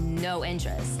 And no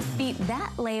interest. Beat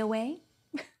that layaway.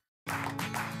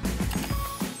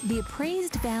 The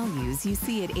appraised values you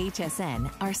see at HSN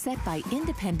are set by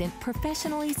independent,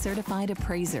 professionally certified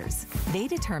appraisers. They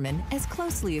determine, as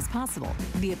closely as possible,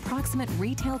 the approximate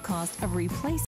retail cost of replacement